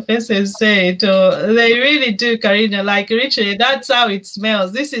 Your faces say it. Oh, they really do, Karina. Like, literally, that's how it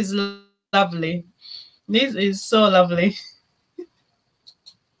smells. This is lovely. This is so lovely.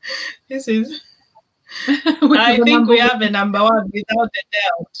 This is... I think we have a number one without a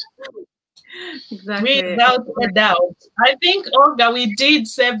doubt. Exactly. Without a doubt. I think, Olga, we did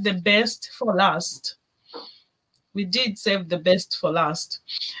save the best for last. We did save the best for last.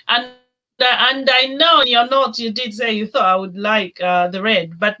 And I know you're not. You did say you thought I would like the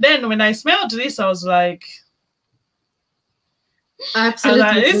red, but then when I smelled this, I was like,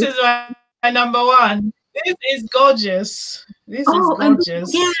 absolutely, this is my number one. This is gorgeous. This is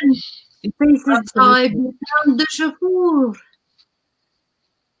gorgeous. And again, this is by Brocard'S de Chauffeur.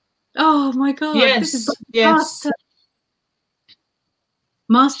 Oh my God! Yes, this is yes.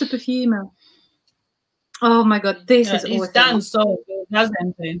 Master perfumer. Oh my God, this is it's awesome. done so good,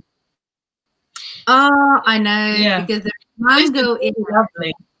 hasn't it? Oh, I know, because there's mango in it.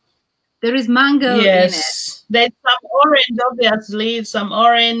 Lovely. There is mango in it. There's some orange, obviously, some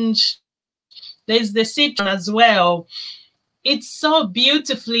orange. There's the citron as well. It's so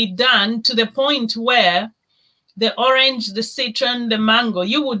beautifully done to the point where the orange, the citron, the mango,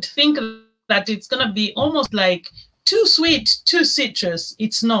 you would think that it's going to be almost like too sweet, too citrus.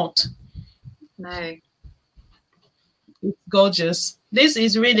 It's not. No. It's gorgeous. This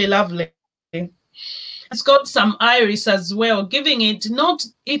is really lovely. It's got some iris as well, giving it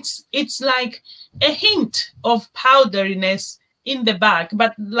it's like a hint of powderiness in the back,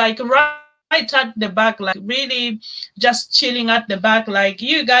 but like right at the back, like really just chilling at the back, like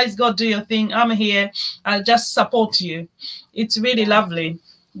you guys go do your thing, I'm here, I'll just support you. It's really lovely.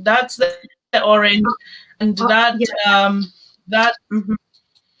 That's the orange, and that's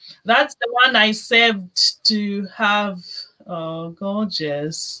the one I saved to have. Oh,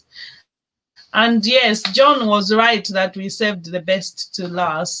 gorgeous. And yes, John was right that we saved the best to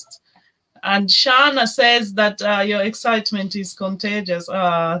last. And Shana says that your excitement is contagious.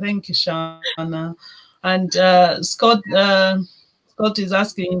 Thank you, Shana. And Scott is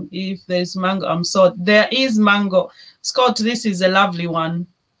asking if there's mango. I'm sorry, there is mango. Scott, this is a lovely one.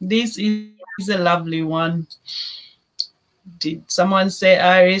 This is a lovely one. Did someone say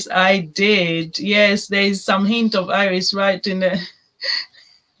iris? I did. Yes, there is some hint of iris right in the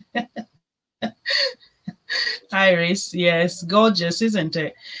iris. Yes, gorgeous, isn't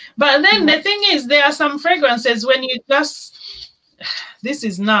it? But then the thing is, there are some fragrances when you just, this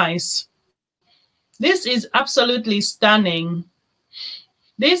is nice. This is absolutely stunning.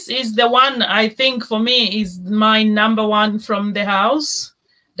 This is the one I think for me is my number one from the house.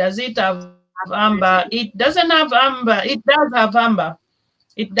 Does it have amber? It doesn't have amber. It does have amber.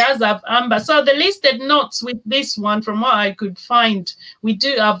 It does have amber. So the listed notes with this one, from what I could find, we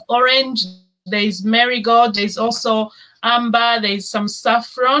do have orange, there's marigold, there's also amber, there's some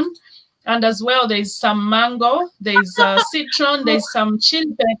saffron, and as well there's some mango, there's citron, there's some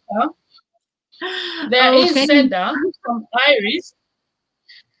chili pepper, there is cedar, some iris,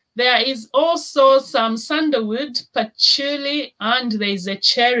 there is also some sandalwood, patchouli, and there's a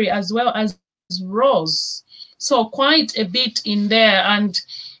cherry as well as rose. So quite a bit in there, and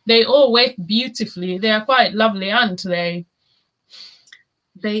they all work beautifully. They are quite lovely, aren't they?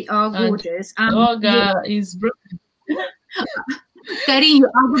 They are gorgeous. Olga is broken. Karim,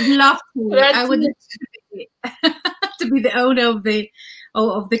 I would love to. I would to be the owner of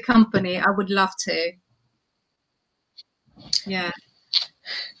the company. I would love to. Yeah.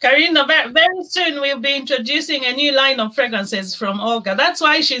 Karina, very soon we'll be introducing a new line of fragrances from Olga. That's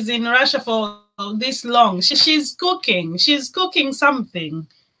why she's in Russia for this long. She's cooking. She's cooking something.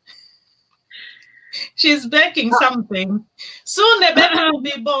 She's baking something. Soon the baby will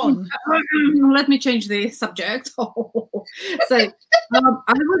be born. Let me change the subject. So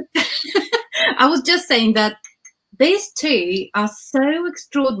I was just saying that these two are so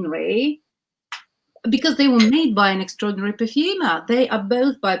extraordinary because they were made by an extraordinary perfumer. They are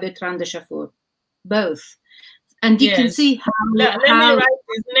both by Brocard'S de Chauffeur, both. And you can see how... Let me write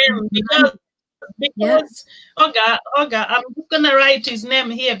his name because Olga, I'm just gonna write his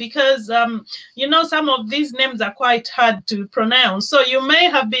name here because you know, some of these names are quite hard to pronounce. So you may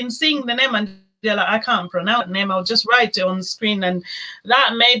have been seeing the name and you're like, I can't pronounce the name. I'll just write it on screen, and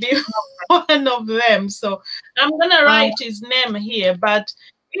that may be one of them. So I'm gonna write his name here, but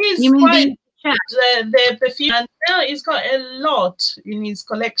he's quite the perfume, and now he's got a lot in his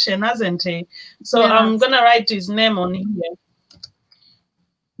collection, hasn't he? So I'm gonna write his name on here.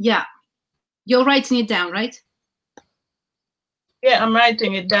 Yeah. You're writing it down, right? Yeah, I'm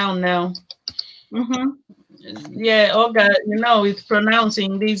writing it down now. Yeah, Olga, you know, with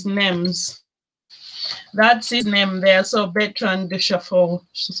pronouncing these names, that's his name there. So Brocard'S de Chauffeur.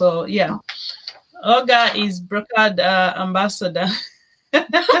 So yeah, Olga is Brocard ambassador.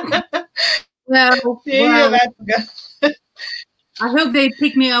 Well, I hope they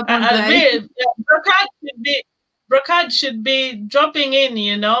pick me up one day. Brocard should be dropping in,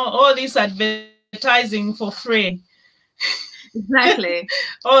 you know, all this advertising for free. Exactly.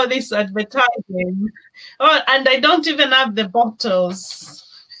 All this advertising. Oh, and I don't even have the bottles.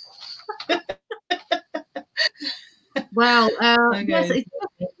 Well, Okay. yes,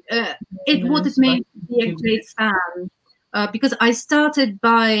 what it made me a great fan. Because I started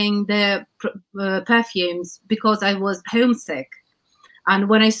buying the perfumes because I was homesick, and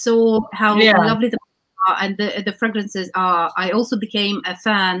when I saw how lovely the and the fragrances are, I also became a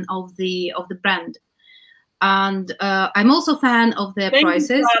fan of the brand, and I'm also a fan of their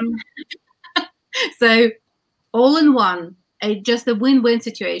prices. So all in one, just a win-win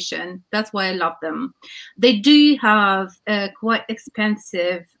situation. That's why I love them. They do have quite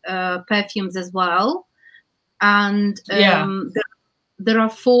expensive perfumes as well. And there are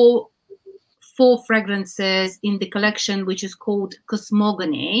four fragrances in the collection, which is called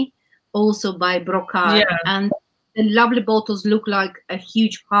Cosmogony, also by Brocard. And the lovely bottles look like a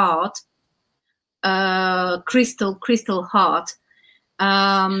huge heart, crystal heart.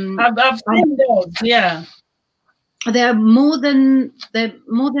 I've seen those. They're more than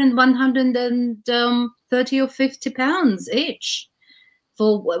 130 or 50 pounds each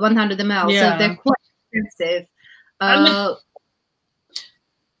for 100 ml. So they're quite expensive.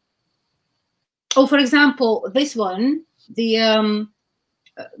 For example, this one, the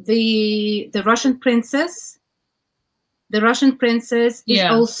Russian Princess. The Russian Princess is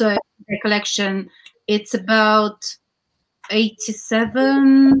also a collection. It's about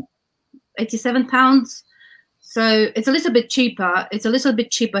 87 pounds. So it's a little bit cheaper. It's a little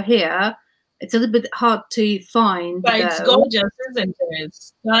bit cheaper here. It's a little bit hard to find. But it's gorgeous, isn't it?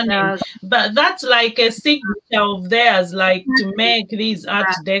 Stunning. But that's like a signature of theirs, like to make these Art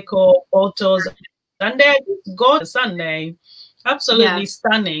Deco photos. And they're gorgeous, aren't they? Absolutely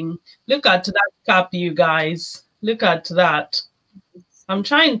stunning. Look at that cup, you guys. Look at that. I'm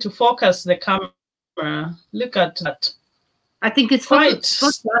trying to focus the camera. Look at that. I think it's quite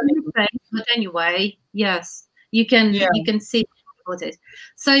stunning. But anyway, yes, you can see what it is.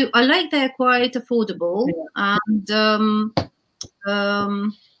 So I like they're quite affordable, and I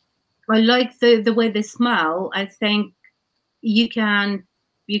like the way they smell. I think you can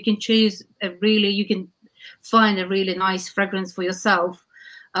choose you can find a really nice fragrance for yourself,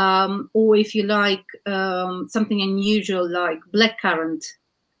 or if you like something unusual like blackcurrant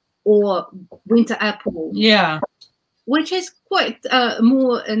or winter apple, which is quite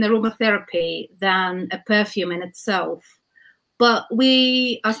more an aromatherapy than a perfume in itself. But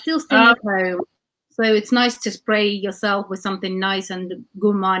we are still staying at home, so it's nice to spray yourself with something nice and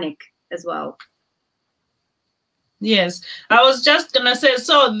gourmandic as well. Yes, I was just gonna say,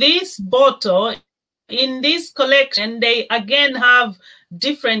 so this bottle in this collection, they again have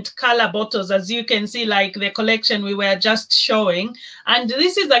different color bottles, as you can see, like the collection we were just showing. And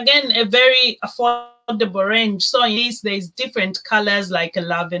this is again a very affordable range. So in this, there's different colors like a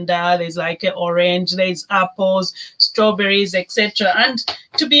lavender, there's like an orange, there's apples, strawberries, etc. And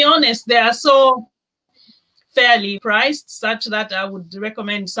to be honest, they are so fairly priced, such that I would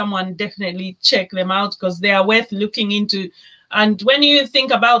recommend someone definitely check them out, because they are worth looking into. And when you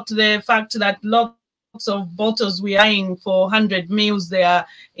think about the fact that lots of bottles we are buying for 100 mils, they are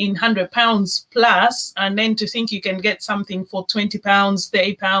in £100 plus, and then to think you can get something for £20,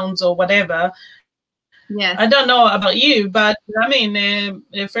 £30 or whatever. Yes. I don't know about you, but I mean,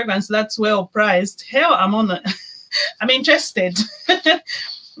 a fragrance that's well priced, hell, I'm on it. I'm interested.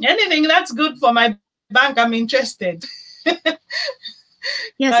 Anything that's good for my bank, I'm interested. Yes,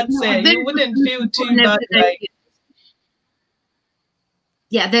 that's it. You wouldn't feel too bad. Like,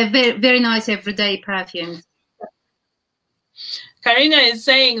 yeah, they're very, very nice everyday perfumes. Karina is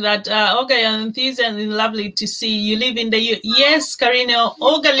saying that Olga, your enthusiasm is lovely to see. You live in the Yes, Karina.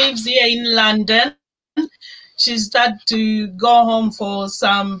 Olga lives here in London. She's had to go home for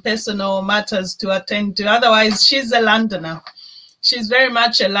some personal matters to attend to. Otherwise, she's a Londoner. She's very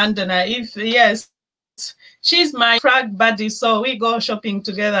much a Londoner. Yes, she's my frag buddy, so we go shopping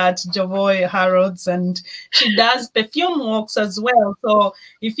together at Jovoy, Harrods, and she does perfume walks as well. So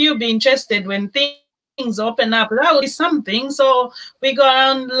if you'd be interested when things open up, that would be something. So we go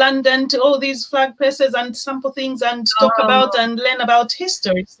around London to all these flag places and sample things and talk about and learn about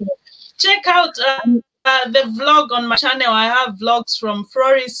history. So check out the vlog on my channel. I have vlogs from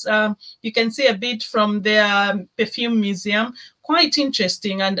Floris. You can see a bit from their perfume museum. Quite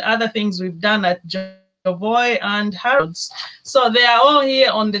interesting, and other things we've done at Jovoy and Harrods. So they are all here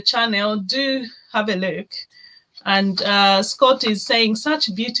on the channel. Do have a look. And Scott is saying,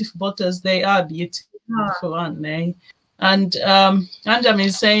 such beautiful bottles. They are beautiful, aren't they? And Anjam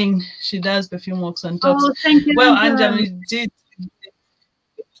is saying she does perfume walks on tops. Oh, thank you. Well, Anjam did.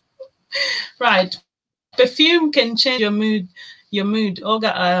 Right. Perfume can change your mood.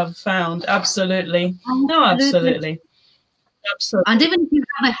 Olga, I have found. Absolutely. No, absolutely. Absolutely. And even if you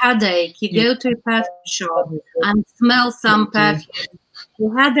have a headache, you go to a perfume shop and smell some perfume,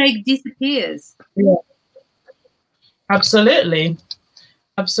 your headache disappears. Yeah. Absolutely.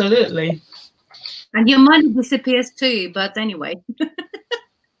 Absolutely. And your money disappears too, but anyway.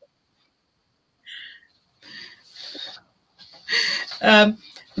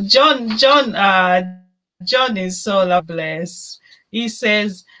 John is so loveless. He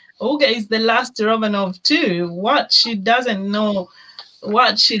says, Olga is the last Romanov too. What she doesn't know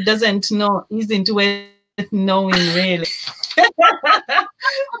isn't worth knowing, really.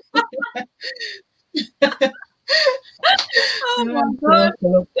 Oh my God.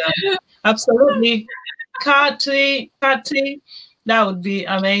 Absolutely. Kati, that would be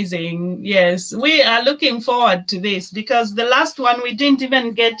amazing. Yes, we are looking forward to this, because the last one we didn't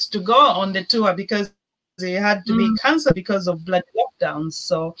even get to go on the tour because they had to be cancelled because of bloody lockdowns.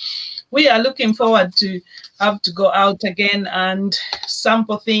 So we are looking forward to have to go out again and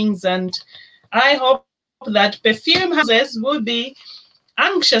sample things, and I hope that perfume houses will be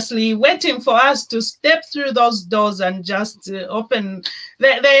anxiously waiting for us to step through those doors and just open.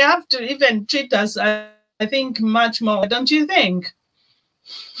 They have to even treat us, I think, much more, don't you think?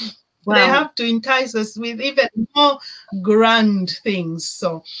 Wow. They have to entice us with even more grand things.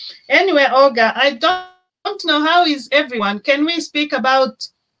 So anyway, Olga, I don't know, how is everyone? Can we speak about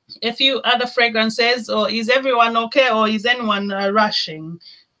a few other fragrances, or is everyone okay, or is anyone rushing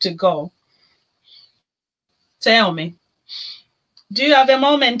to go? Tell me. Do you have a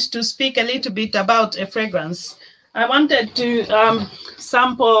moment to speak a little bit about a fragrance? I wanted to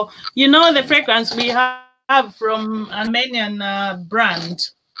sample, you know, the fragrance we have from Armenian brand.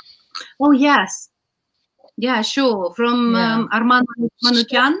 Oh, yes. Yeah, sure. From Armand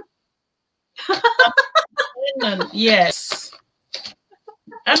Manukyan. Yes.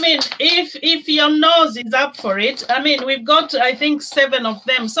 I mean, if your nose is up for it, I mean, we've got, I think, 7 of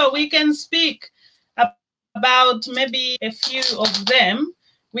them. So we can speak about maybe a few of them.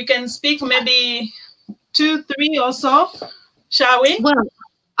 We can speak maybe 2, 3 or so, shall we? Well,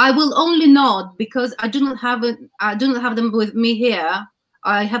 I will only nod because I do not have them with me here.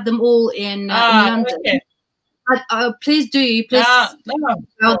 I have them all in London. Okay. But please do, please.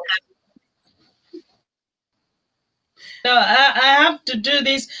 No. No, I have to do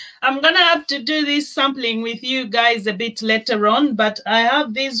this. I'm going to have to do this sampling with you guys a bit later on, but I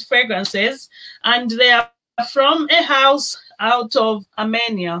have these fragrances, and they are from a house out of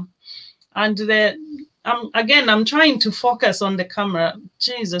Armenia. And I'm trying to focus on the camera.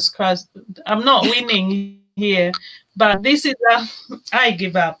 Jesus Christ, I'm not winning here, but this is I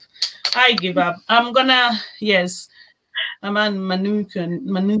give up. I'm gonna, yes, Aman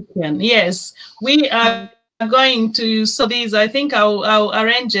Manukyan. Yes, we are going to, so these, I think I'll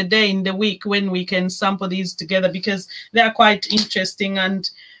arrange a day in the week when we can sample these together, because they are quite interesting. And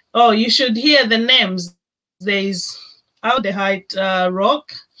oh, you should hear the names. There is aldehyde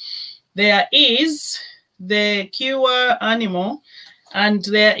rock, there is the Cure Animal, and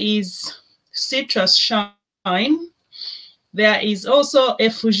there is Citrus Shine. There is also a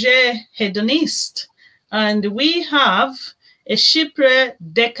Fougere Hedoniste, and we have a Chypre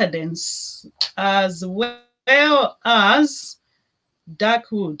Decadence, as well as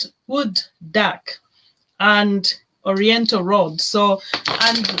Dark Wood Dark, and Oriental Road. So,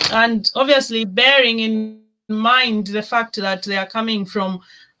 and obviously bearing in mind the fact that they are coming from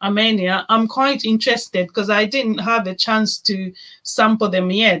Armenia, I'm quite interested because I didn't have a chance to sample them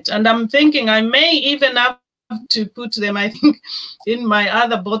yet. And I'm thinking I may even have to put them, I think, in my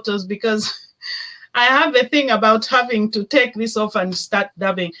other bottles, because I have a thing about having to take this off and start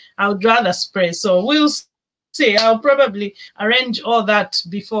dabbing. I would rather spray. So we'll see. I'll probably arrange all that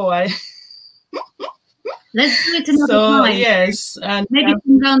before I... Let's do it another time. Yes. And maybe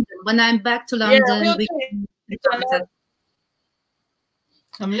in London. When I'm back to London, yeah,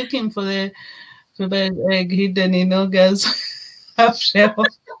 I'm looking for the egg hidden in Olga's half shell.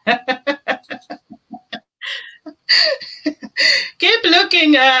 Keep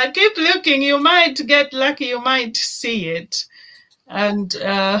looking. You might get lucky. You might see it. And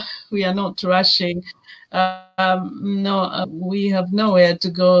we are not rushing. No, we have nowhere to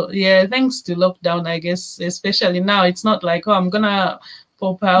go. Yeah, thanks to lockdown, I guess, especially now. It's not like, oh, I'm gonna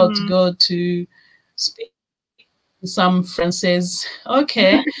pop out to go to speak to some Frances.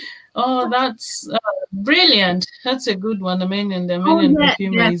 Okay. Oh, that's brilliant. That's a good one. The Armenian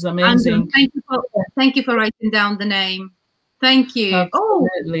perfumer is amazing. Thank you for writing down the name. Thank you.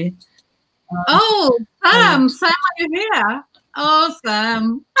 Absolutely. Oh, Sam, are you here? Oh,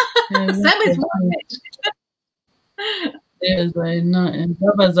 Sam. Sam is Yes,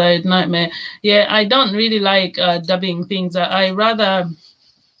 Dubbers are a nightmare. Yeah, I don't really like dubbing things. I rather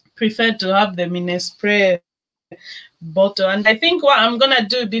prefer to have them in a spray bottle. And I think what I'm gonna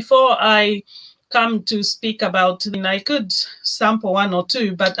do before I come to speak about, I could sample one or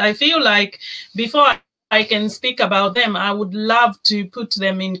two, but I feel like before I can speak about them, I would love to put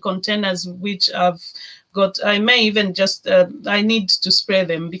them in containers which I've got. I may even just I need to spray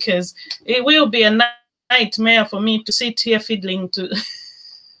them, because it will be a nightmare for me to sit here fiddling to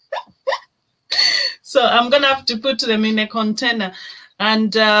so I'm gonna have to put them in a container.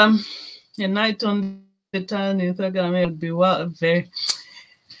 And a night on the town in Instagram would be very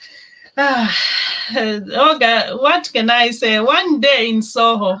Olga, what can I say? One day in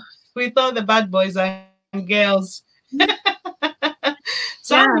Soho with all the bad boys and girls.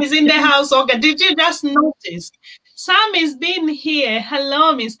 Sam is in the house, Olga. Did you just notice? Sam has been here.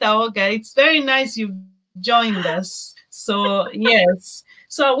 Hello, Mr. Olga. It's very nice you've joined us. So yes.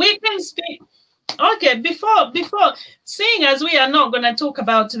 So we can speak. Okay, before seeing as we are not going to talk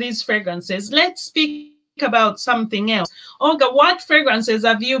about these fragrances, let's speak about something else. Olga, what fragrances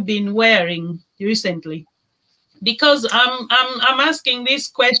have you been wearing recently? Because I'm asking this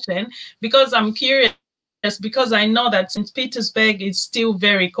question because I'm curious, because I know that St. Petersburg is still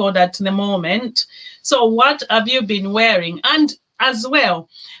very cold at the moment. So what have you been wearing? And as well,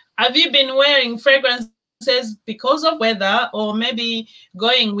 have you been wearing fragrances because of weather, or maybe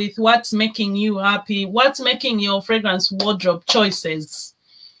going with what's making you happy? What's making your fragrance wardrobe choices?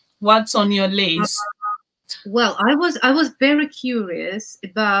 What's on your list? Well, I was very curious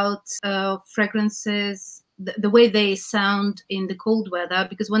about fragrances, the way they sound in the cold weather,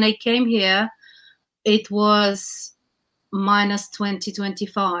 because when I came here, it was -20,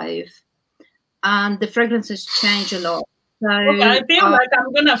 25, and the fragrances change a lot. So okay, I feel like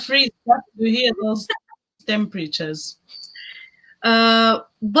I'm gonna freeze just to hear those temperatures. Well,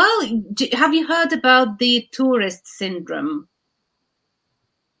 have you heard about the tourist syndrome?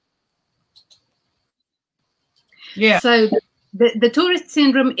 Yeah. So the tourist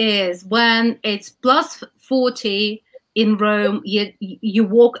syndrome is when it's +40 in Rome, you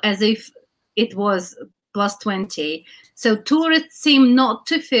walk as if it was +20. So tourists seem not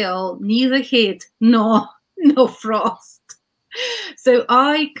to feel neither heat nor frost. So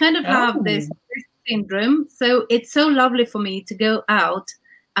I kind of have this syndrome. So it's so lovely for me to go out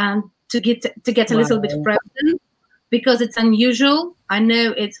and to get a little bit frozen, because it's unusual. I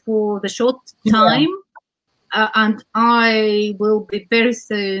know it's for the short time. And I will be very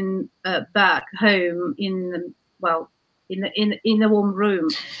soon back home in a warm room.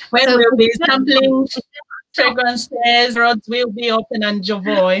 When so we'll be sampling fragrances, roads will be open and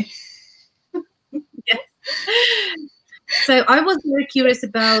joy. Yes. So I was very curious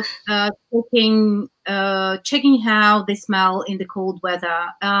about checking how they smell in the cold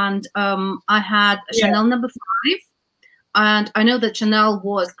weather, and I had Chanel No. 5. And I know that Chanel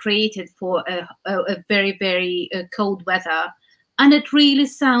was created for a very, very cold weather, and it really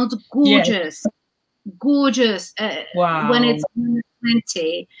sounds gorgeous, gorgeous. When it's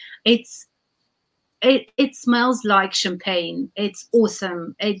 20, it smells like champagne. It's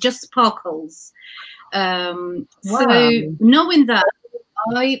awesome. It just sparkles. So knowing that,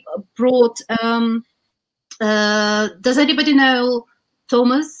 I brought. Does anybody know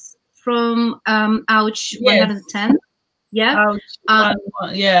Thomas from ROUGE 110? Yeah,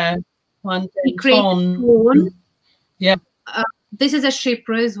 yeah, 110. Yeah, this is a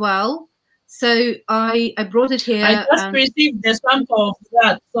shipper as well. So I brought it here. I just received the sample of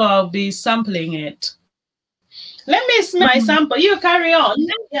that, so I'll be sampling it. Let me smell my sample. You carry on.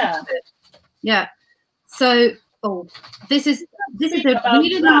 Yeah, yeah. So this is a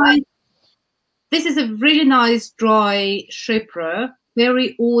really nice. This is a really nice dry shipper.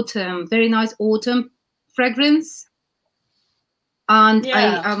 Very autumn, very nice autumn fragrance. And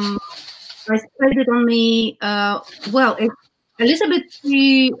I sprayed it on me. Well, it's a little bit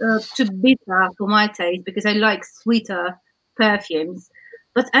too bitter for my taste, because I like sweeter perfumes.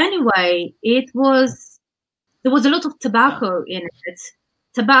 But anyway, there was a lot of tobacco in it.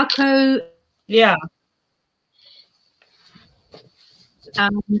 Tobacco. Yeah.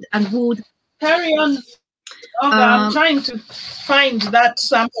 And wood. Carry on. Okay, I'm trying to find that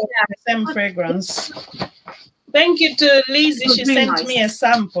sample of the same fragrance. Thank you to Lizzie. She sent me a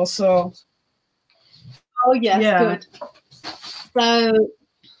sample. So. Oh yes, good. So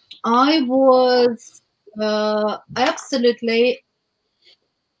I was absolutely.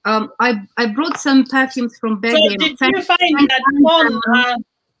 I brought some perfumes from BECKHAM. So did you find that one?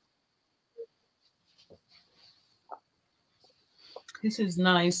 This is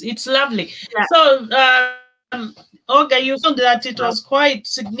nice. It's lovely. Yeah. So Olga, you found that it was quite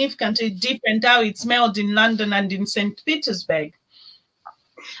significantly different how it smelled in London and in St. Petersburg.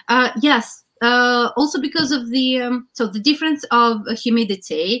 Yes. Also because of the so the difference of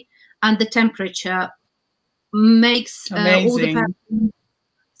humidity and the temperature makes all the perfumes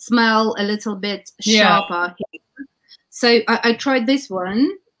smell a little bit sharper. Yeah. So I tried this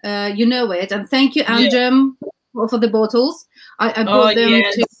one. You know it, and thank you, Anjem, for the bottles. I brought them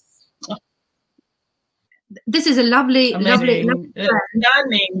to. This is a lovely, lovely,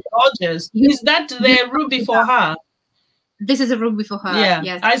 stunning, gorgeous. Is that the ruby for her? This is a ruby for her. Yeah,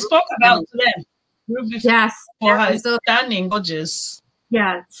 yes. I spoke about them. Ruby for her. So, stunning, gorgeous.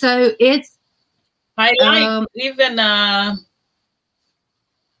 Yeah. So it's. I like even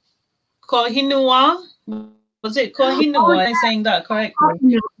Kohinoor. Was it Kohinoor? Am I saying that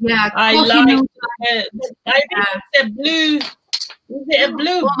correctly? Yeah. I like. I think it's a blue. Is it a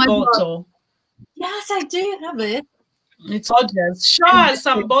blue bottle? God. Yes, I do have it. It's gorgeous. Show us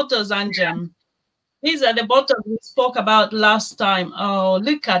some bottles, Anjem. These are the bottles we spoke about last time. Oh,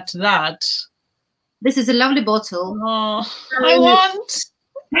 look at that. This is a lovely bottle. Oh, I want.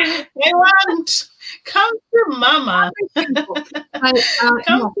 Come to Mama. Come to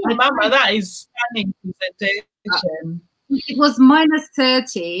Mama. That is stunning presentation. It was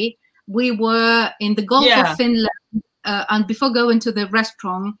 -30. We were in the Gulf of Finland, and before going to the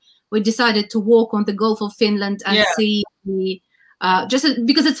restaurant, we decided to walk on the Gulf of Finland and see the just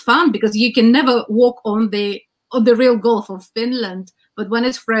because it's fun, because you can never walk on the real Gulf of Finland, but when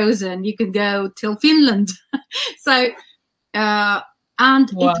it's frozen, you can go till Finland. So and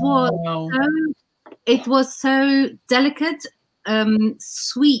it was so delicate,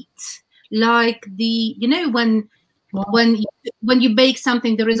 sweet, like the when you bake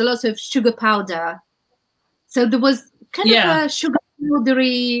something, there is a lot of sugar powder. So there was kind of a sugar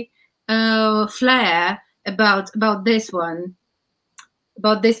powdery flair about this one,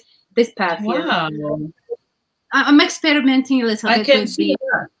 about this perfume. Wow. I'm experimenting a little bit with the.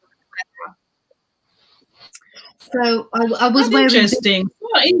 So I was wearing. Interesting.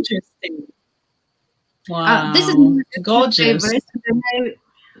 So interesting. Wow. This is gorgeous. My favorite.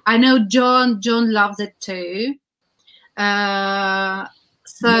 I know John loves it too. So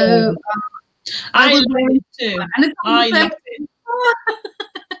I love it too. I love it.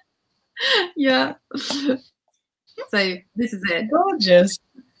 Yeah. So this is it. Gorgeous.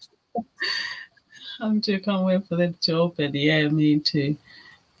 Can't wait for them to open. Yeah, me too.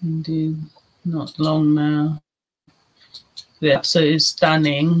 Indeed. Not long now. They're absolutely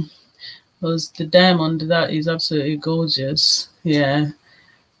stunning. Because the diamond, that is absolutely gorgeous. Yeah.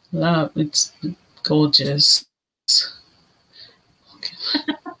 Wow, it's gorgeous.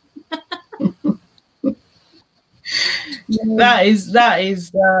 That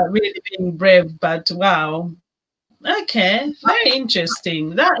is really being brave, but wow. Okay, very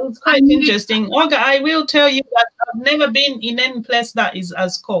interesting. That is quite interesting. Olga, I will tell you that I've never been in any place that is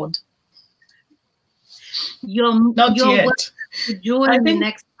as cold. You're not yet. To join me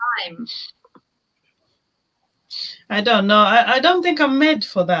next time. I don't know. I don't think I'm made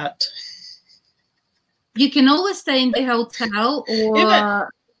for that. You can always stay in the hotel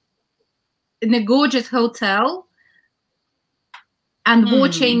or in a gorgeous hotel and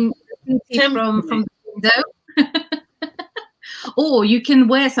watching from the window. Or you can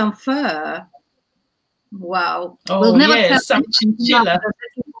wear some fur. Wow. Oh, we'll never tell some chinchilla.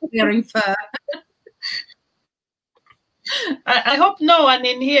 Wearing fur. I hope no one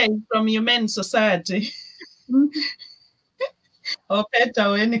in here is from Humane Society. Or PETA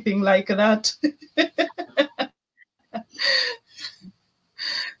or anything like that.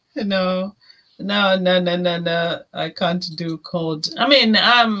 No. I can't do cold. I mean,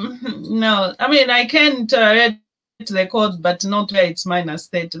 no. I mean, I can tolerate the cold, but not where it's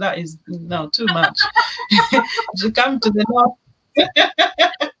 -30. That is too much. You come to the north.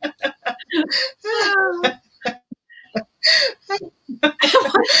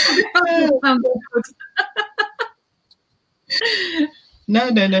 No.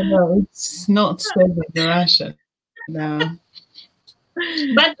 It's not safe in Russia. No.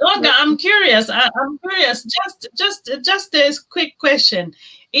 But Olga, I'm curious. I'm curious. Just a quick question: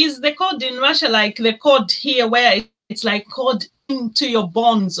 is the cold in Russia like the cold here, where it's like cold into your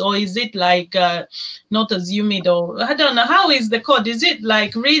bones, or is it like not as humid? Or I don't know. How is the cold? Is it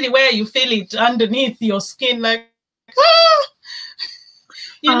like really where you feel it underneath your skin, like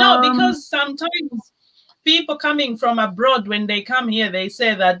you know? Because sometimes people coming from abroad, when they come here, they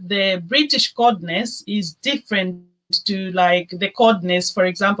say that the British coldness is different to like the coldness, for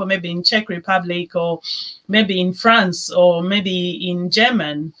example, maybe in Czech Republic or maybe in France or maybe in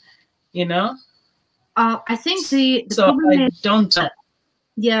German, you know? I think the so problem I is, don't.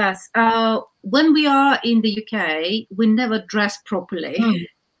 Yes, when we are in the UK, we never dress properly.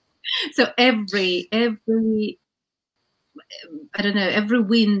 So every I don't know, every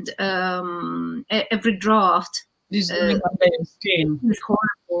wind, every draft is going under your skin. It's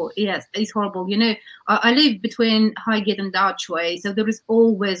horrible. Yes, it's horrible. You know, I live between Highgate and Archway, so there is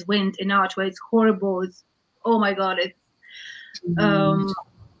always wind in Archway. It's horrible. It's, oh my God, it's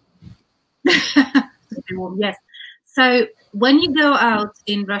yes. So when you go out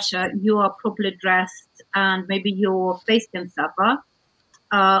in Russia, you are properly dressed, and maybe your face can suffer.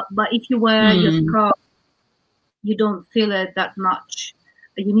 But if you wear your scarf, you don't feel it that much.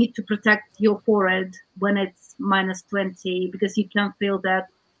 You need to protect your forehead when it's -20, because you can feel that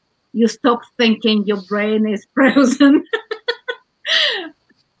you stop thinking, your brain is frozen.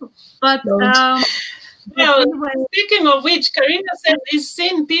 But well, anyway. Speaking of which, Karina says he's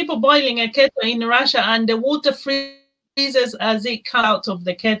seen people boiling a kettle in Russia and the water freezes as it comes out of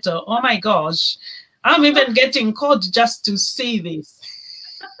the kettle. Oh my gosh, I'm even getting cold just to see this.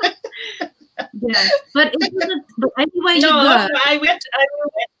 Yeah, but it wasn't. But anyway, no, you go. I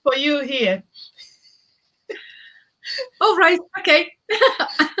will wait for you here. Oh right, okay.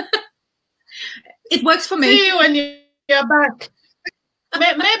 It works for me. See you when you're back.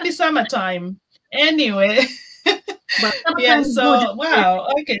 Maybe summertime. Anyway. Yeah. So wow.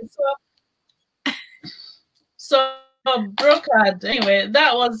 Okay. So Brocard. Anyway,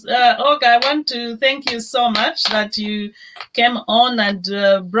 that was Olga. I want to thank you so much that you came on and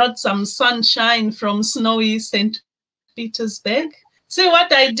brought some sunshine from snowy St. Petersburg. See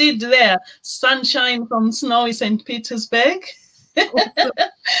what I did there? Sunshine from snowy St. Petersburg.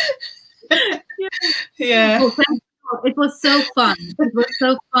 Yeah. Well, it was so fun. It was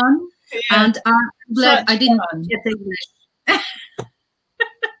so fun. Yeah. And I'm glad I didn't get English.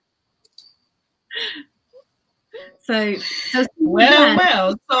 So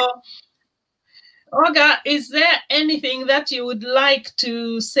well. So, Olga, is there anything that you would like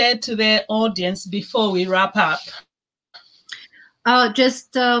to say to the audience before we wrap up?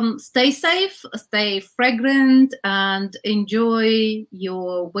 Just stay safe, stay fragrant, and enjoy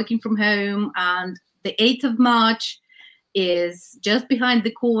your working from home. And the 8th of March is just behind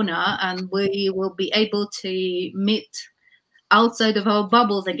the corner, and we will be able to meet outside of our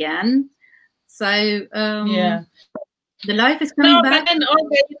bubbles again. So yeah, the life is coming back. But then,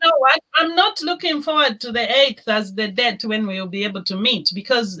 okay, you know what? I'm not looking forward to the 8th as the date when we will be able to meet,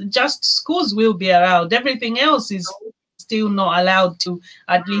 because just schools will be around. Everything else is still not allowed to,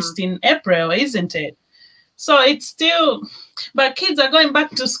 at least in April, isn't it? So it's still, but kids are going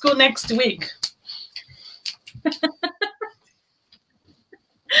back to school next week.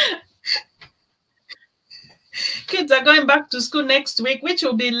 Kids are going back to school next week, which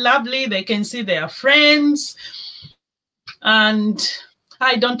will be lovely. They can see their friends, and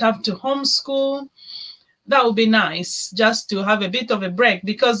I don't have to homeschool. That would be nice, just to have a bit of a break,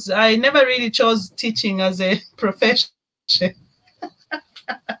 because I never really chose teaching as a profession.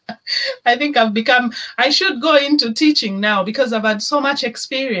 I think I should go into teaching now, because I've had so much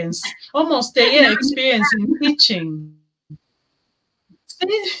experience, almost a year experience in teaching.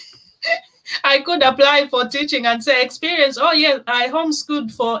 I could apply for teaching and say experience. Oh yeah, I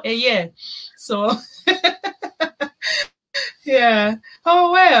homeschooled for a year. So yeah.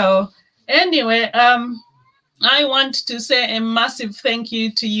 Oh well. Anyway, I want to say a massive thank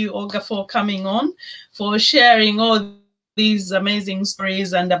you to you, Olga, for coming on, for sharing all these amazing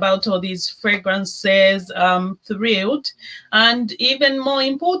stories and about all these fragrances. Thrilled. And even more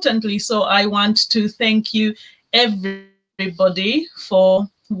importantly, so I want to thank you, everybody, for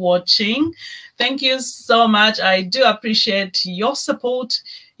watching. Thank you so much. I do appreciate your support.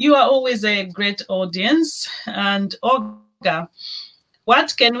 You are always a great audience. And Olga,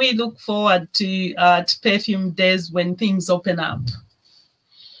 what can we look forward to at Perfumedaze when things open up?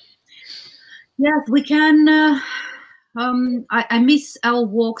 Yes, we can. I miss our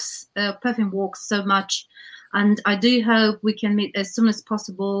walks, perfume walks, so much, and I do hope we can meet as soon as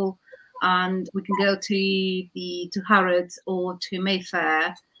possible, and we can go to Harrods or to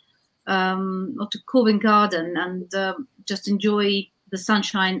Mayfair, or to Covent Garden, and just enjoy the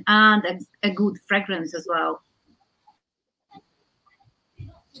sunshine and a good fragrance as well.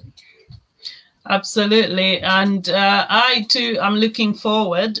 Absolutely. And I too am looking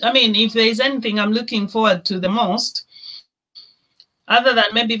forward. I mean, if there's anything I'm looking forward to the most, other than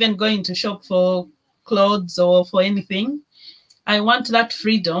maybe even going to shop for clothes or for anything, I want that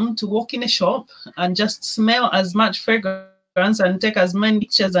freedom to walk in a shop and just smell as much fragrance and take as many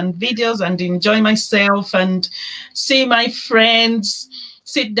pictures and videos and enjoy myself and see my friends,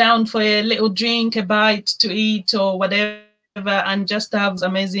 sit down for a little drink, a bite to eat or whatever, and just have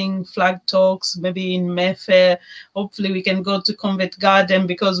amazing flag talks, maybe in Mayfair. Hopefully we can go to Covent Garden,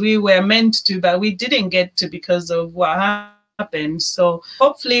 because we were meant to, but we didn't get to because of what happened. So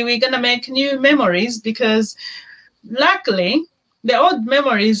hopefully we're going to make new memories, because luckily the old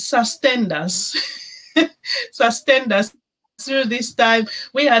memories sustained us. Sustained us through this time.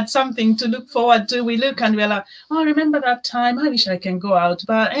 We had something to look forward to. We look and we're like, oh, remember that time? I wish I can go out.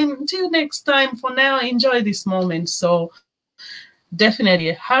 But until next time, for now, enjoy this moment. So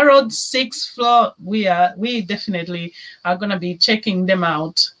definitely Harrods 6th floor, we definitely are going to be checking them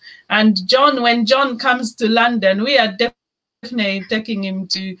out. And John, when John comes to London, we are definitely taking him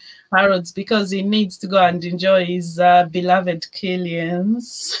to Harrods, because he needs to go and enjoy his beloved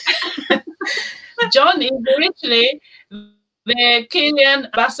Killians. John is literally the Killian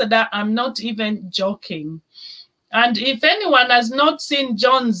ambassador. I'm not even joking. And if anyone has not seen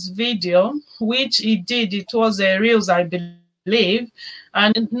John's video, which he did, it was a Reels, I believe.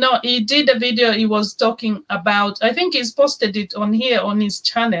 And no, he did a video he was talking about, I think he's posted it on here on his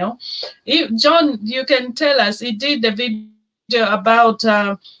channel. John, you can tell us, he did a video about,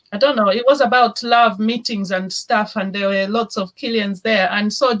 I don't know, it was about love meetings and stuff, and there were lots of Killians there.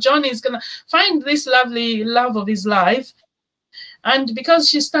 And so John is going to find this lovely love of his life. And because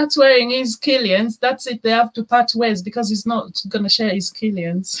she starts wearing his Killians, that's it, they have to part ways, because he's not going to share his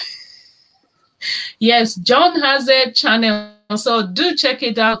Killians. Yes, John has a channel, so do check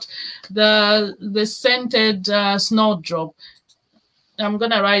it out, the scented snowdrop. I'm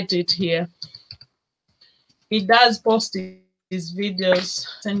going to write it here. He does post his videos,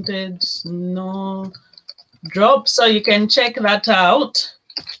 scented snowdrop, so you can check that out.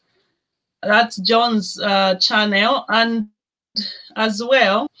 That's John's channel. And as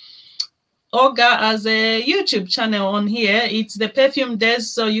well, Olga has a YouTube channel on here. It's the Perfumedaze,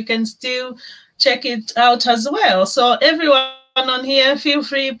 so you can still check it out as well. So everyone on here, feel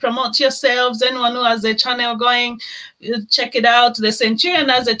free, promote yourselves. Anyone who has a channel going, check it out. The Centurion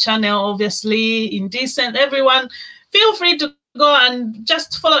has a channel, obviously. Indecent, everyone, feel free to go and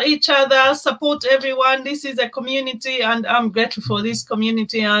just follow each other, support everyone. This is a community, and I'm grateful for this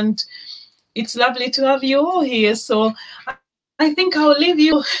community, and it's lovely to have you all here. So I think I'll leave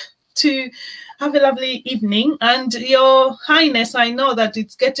you to have a lovely evening. And Your Highness, I know that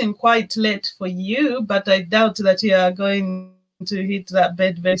it's getting quite late for you, but I doubt that you are going to hit that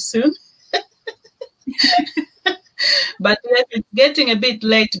bed very soon. But yes, it's getting a bit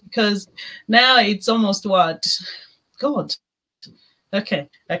late, because now it's almost what? God. Okay.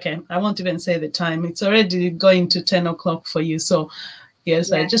 I won't even say the time. It's already going to 10 o'clock for you. So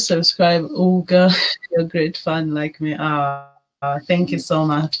yes, yeah. I just subscribe. Olga, you're a great fan like me. Thank you so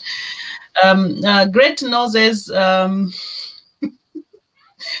much. Great noses.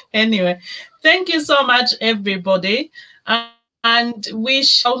 Anyway, thank you so much, everybody. And we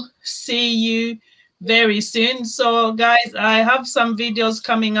shall see you very soon. So, guys, I have some videos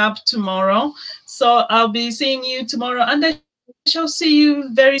coming up tomorrow. So I'll be seeing you tomorrow. And I shall see you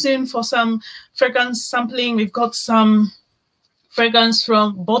very soon for some fragrance sampling. We've got some fragrance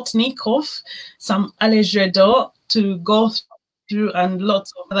from Botnikov, some Allegedor to go through, and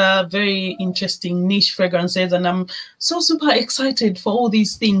lots of other very interesting niche fragrances. And I'm so super excited for all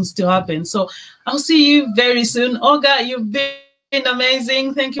these things to happen. So I'll see you very soon. Olga, you've been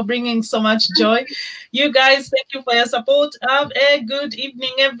amazing. Thank you for bringing so much joy. You guys, thank you for your support. Have a good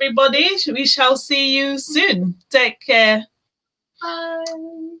evening, everybody. We shall see you soon. Take care. Bye.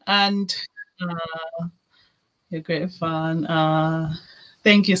 And you're great fun.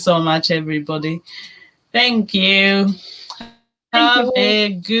 Thank you so much, everybody. Thank you. Have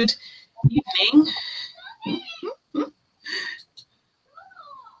a good evening.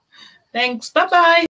 Thanks. Bye-bye.